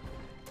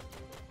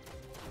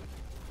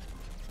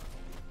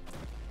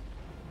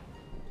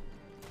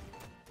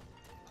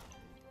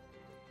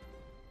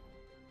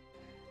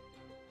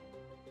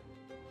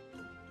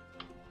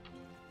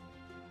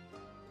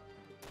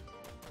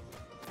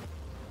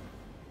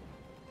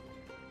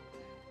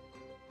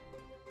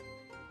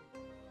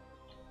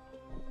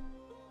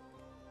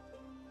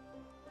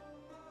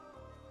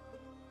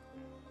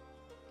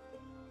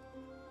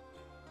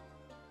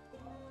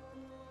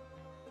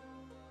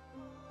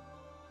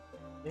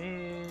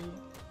 Okay.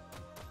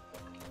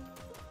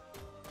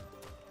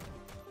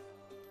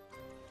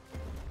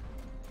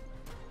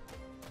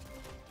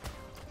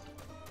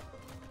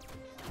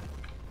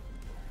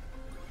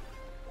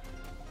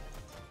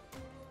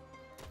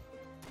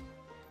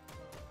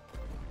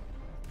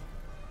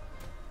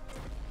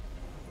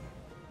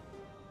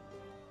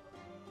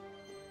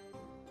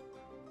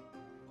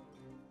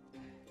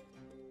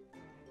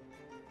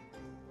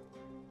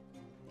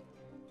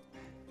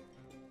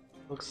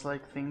 Looks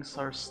like things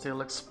are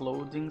still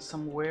exploding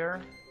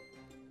somewhere.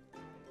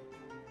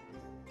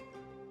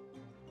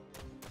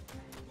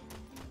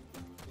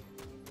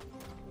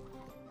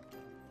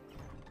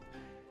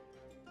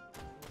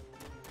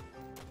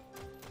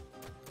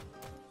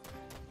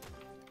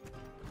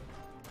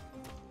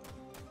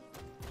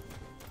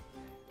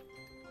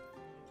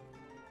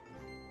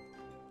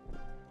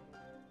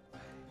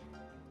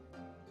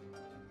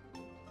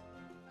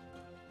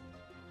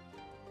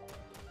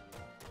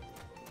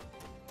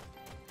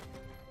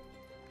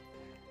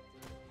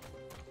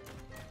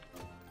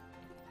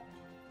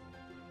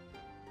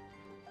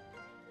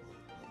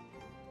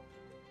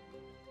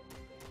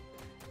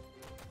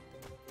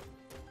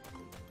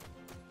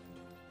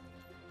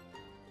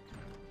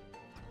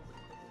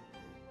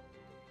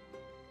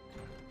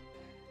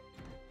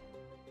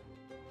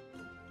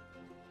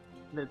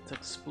 Let's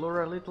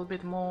explore a little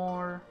bit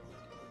more.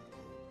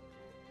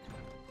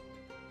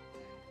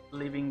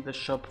 Leaving the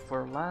shop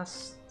for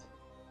last.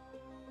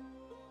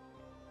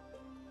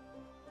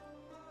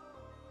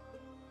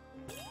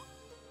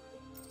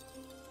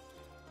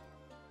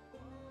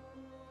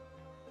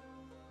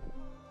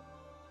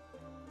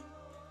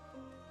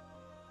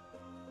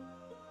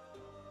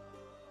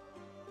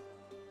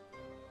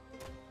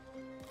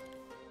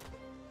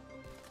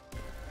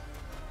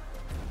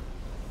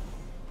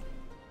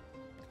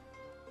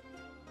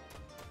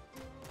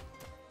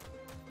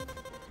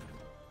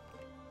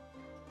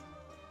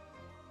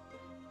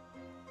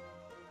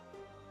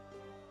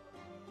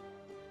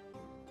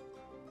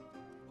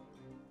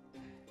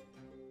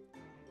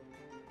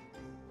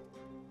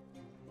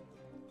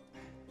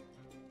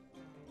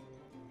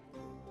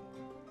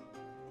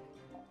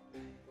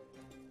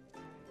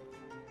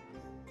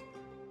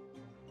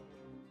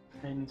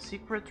 Any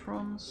secret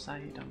rooms? I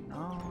don't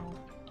know.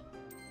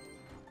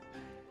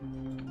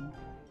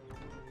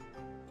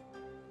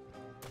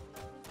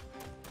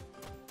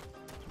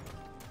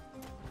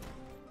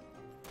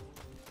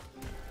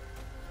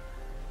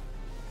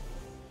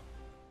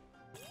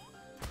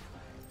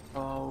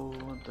 Oh,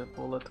 the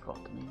bullet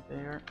got me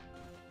there.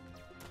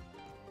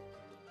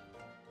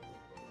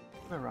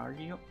 Where are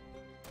you?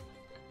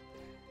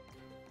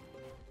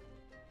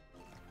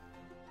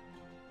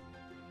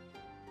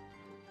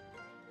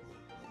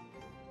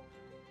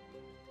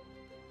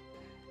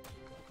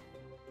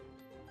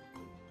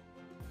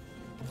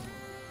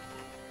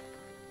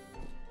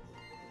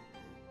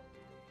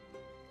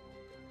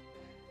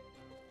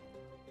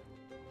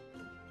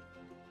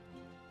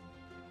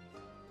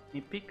 Any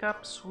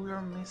pickups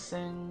we're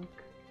missing?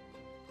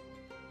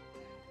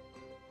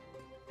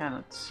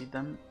 Cannot see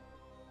them.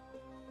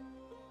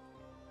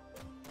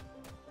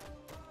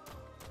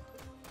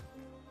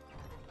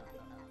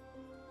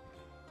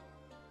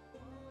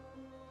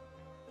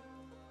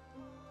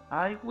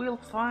 I will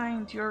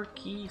find your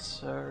key,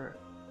 sir.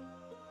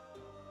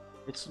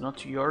 It's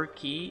not your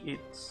key,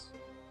 it's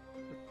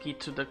the key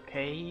to the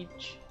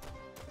cage.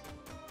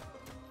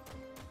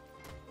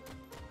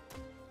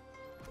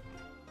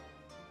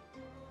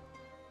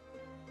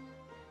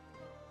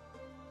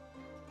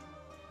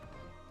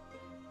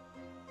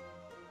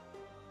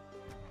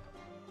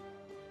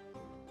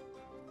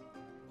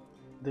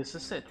 This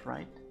is it,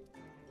 right?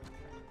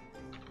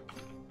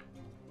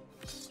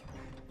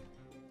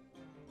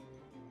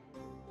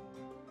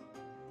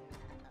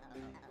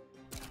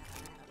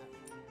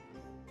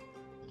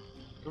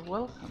 You're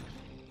welcome.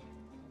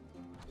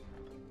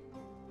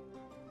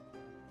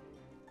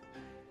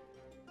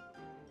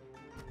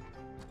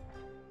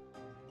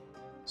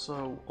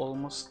 So,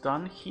 almost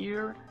done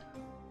here.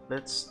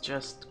 Let's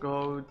just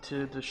go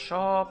to the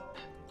shop.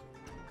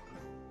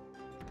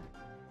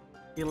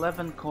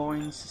 11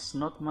 coins is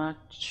not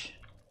much.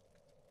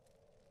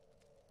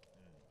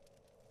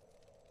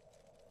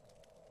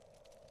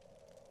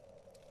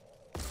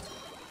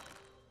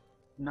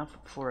 Enough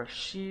for a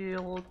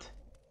shield.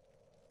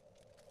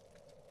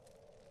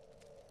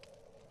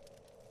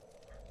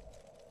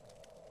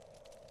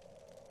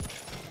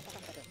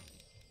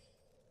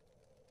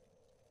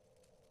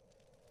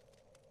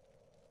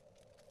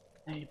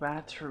 A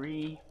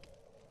battery.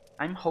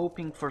 I'm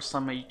hoping for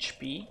some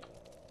HP.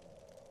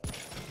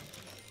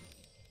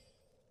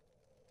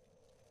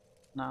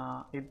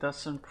 Nah, it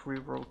doesn't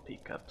reroll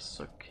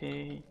pickups,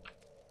 okay.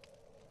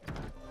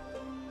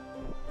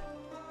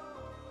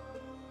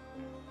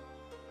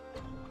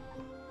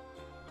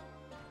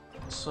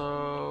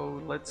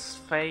 So let's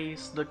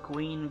face the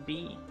queen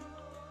bee.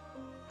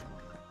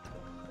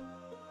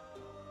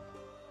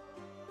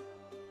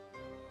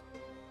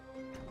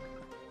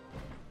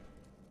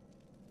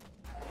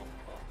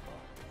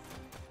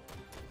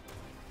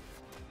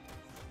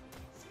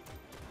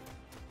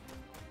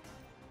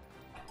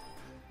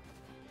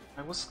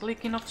 I was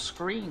clicking off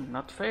screen,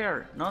 not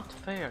fair, not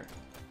fair.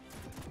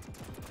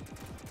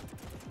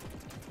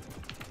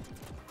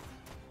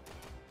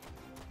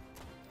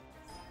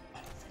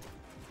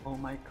 Oh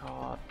my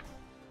god.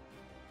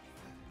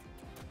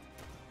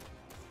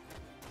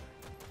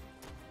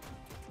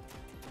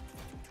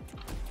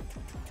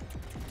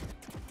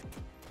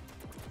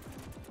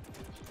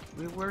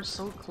 We were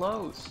so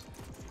close.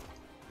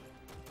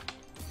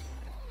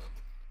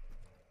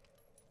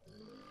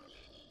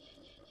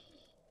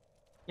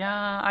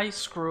 Yeah, I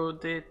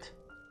screwed it.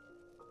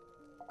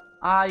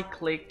 I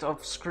clicked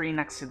off screen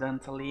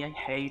accidentally, I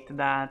hate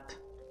that.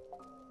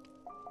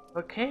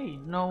 Okay,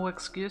 no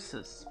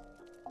excuses.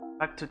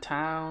 Back to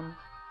town.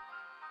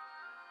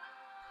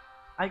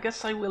 I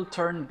guess I will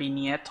turn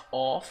vignette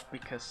off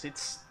because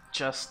it's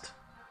just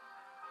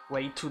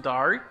way too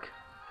dark.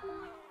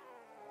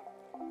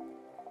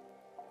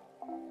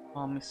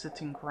 Is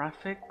it in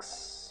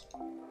graphics?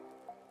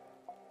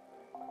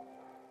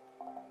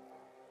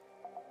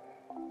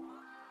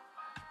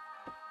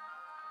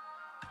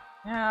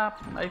 Yeah,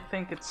 I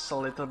think it's a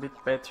little bit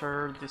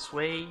better this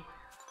way.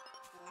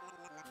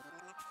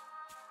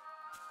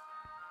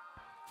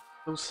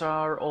 Those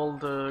are all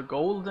the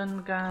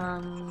golden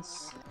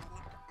guns.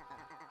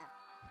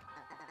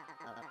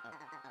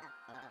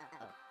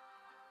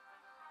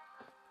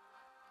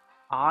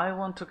 I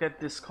want to get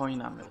this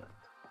coin amulet.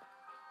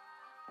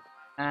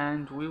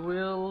 And we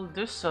will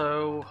do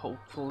so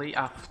hopefully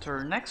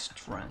after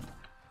next run.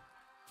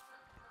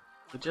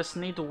 We just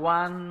need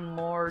one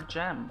more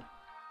gem.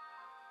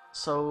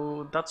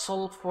 So that's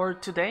all for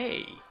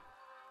today.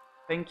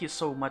 Thank you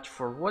so much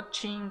for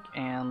watching,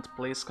 and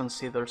please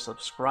consider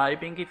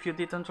subscribing if you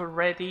didn't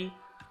already.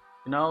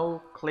 You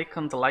know, click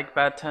on the like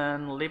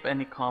button, leave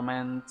any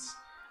comments,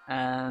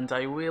 and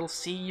I will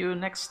see you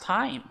next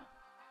time.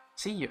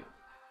 See you.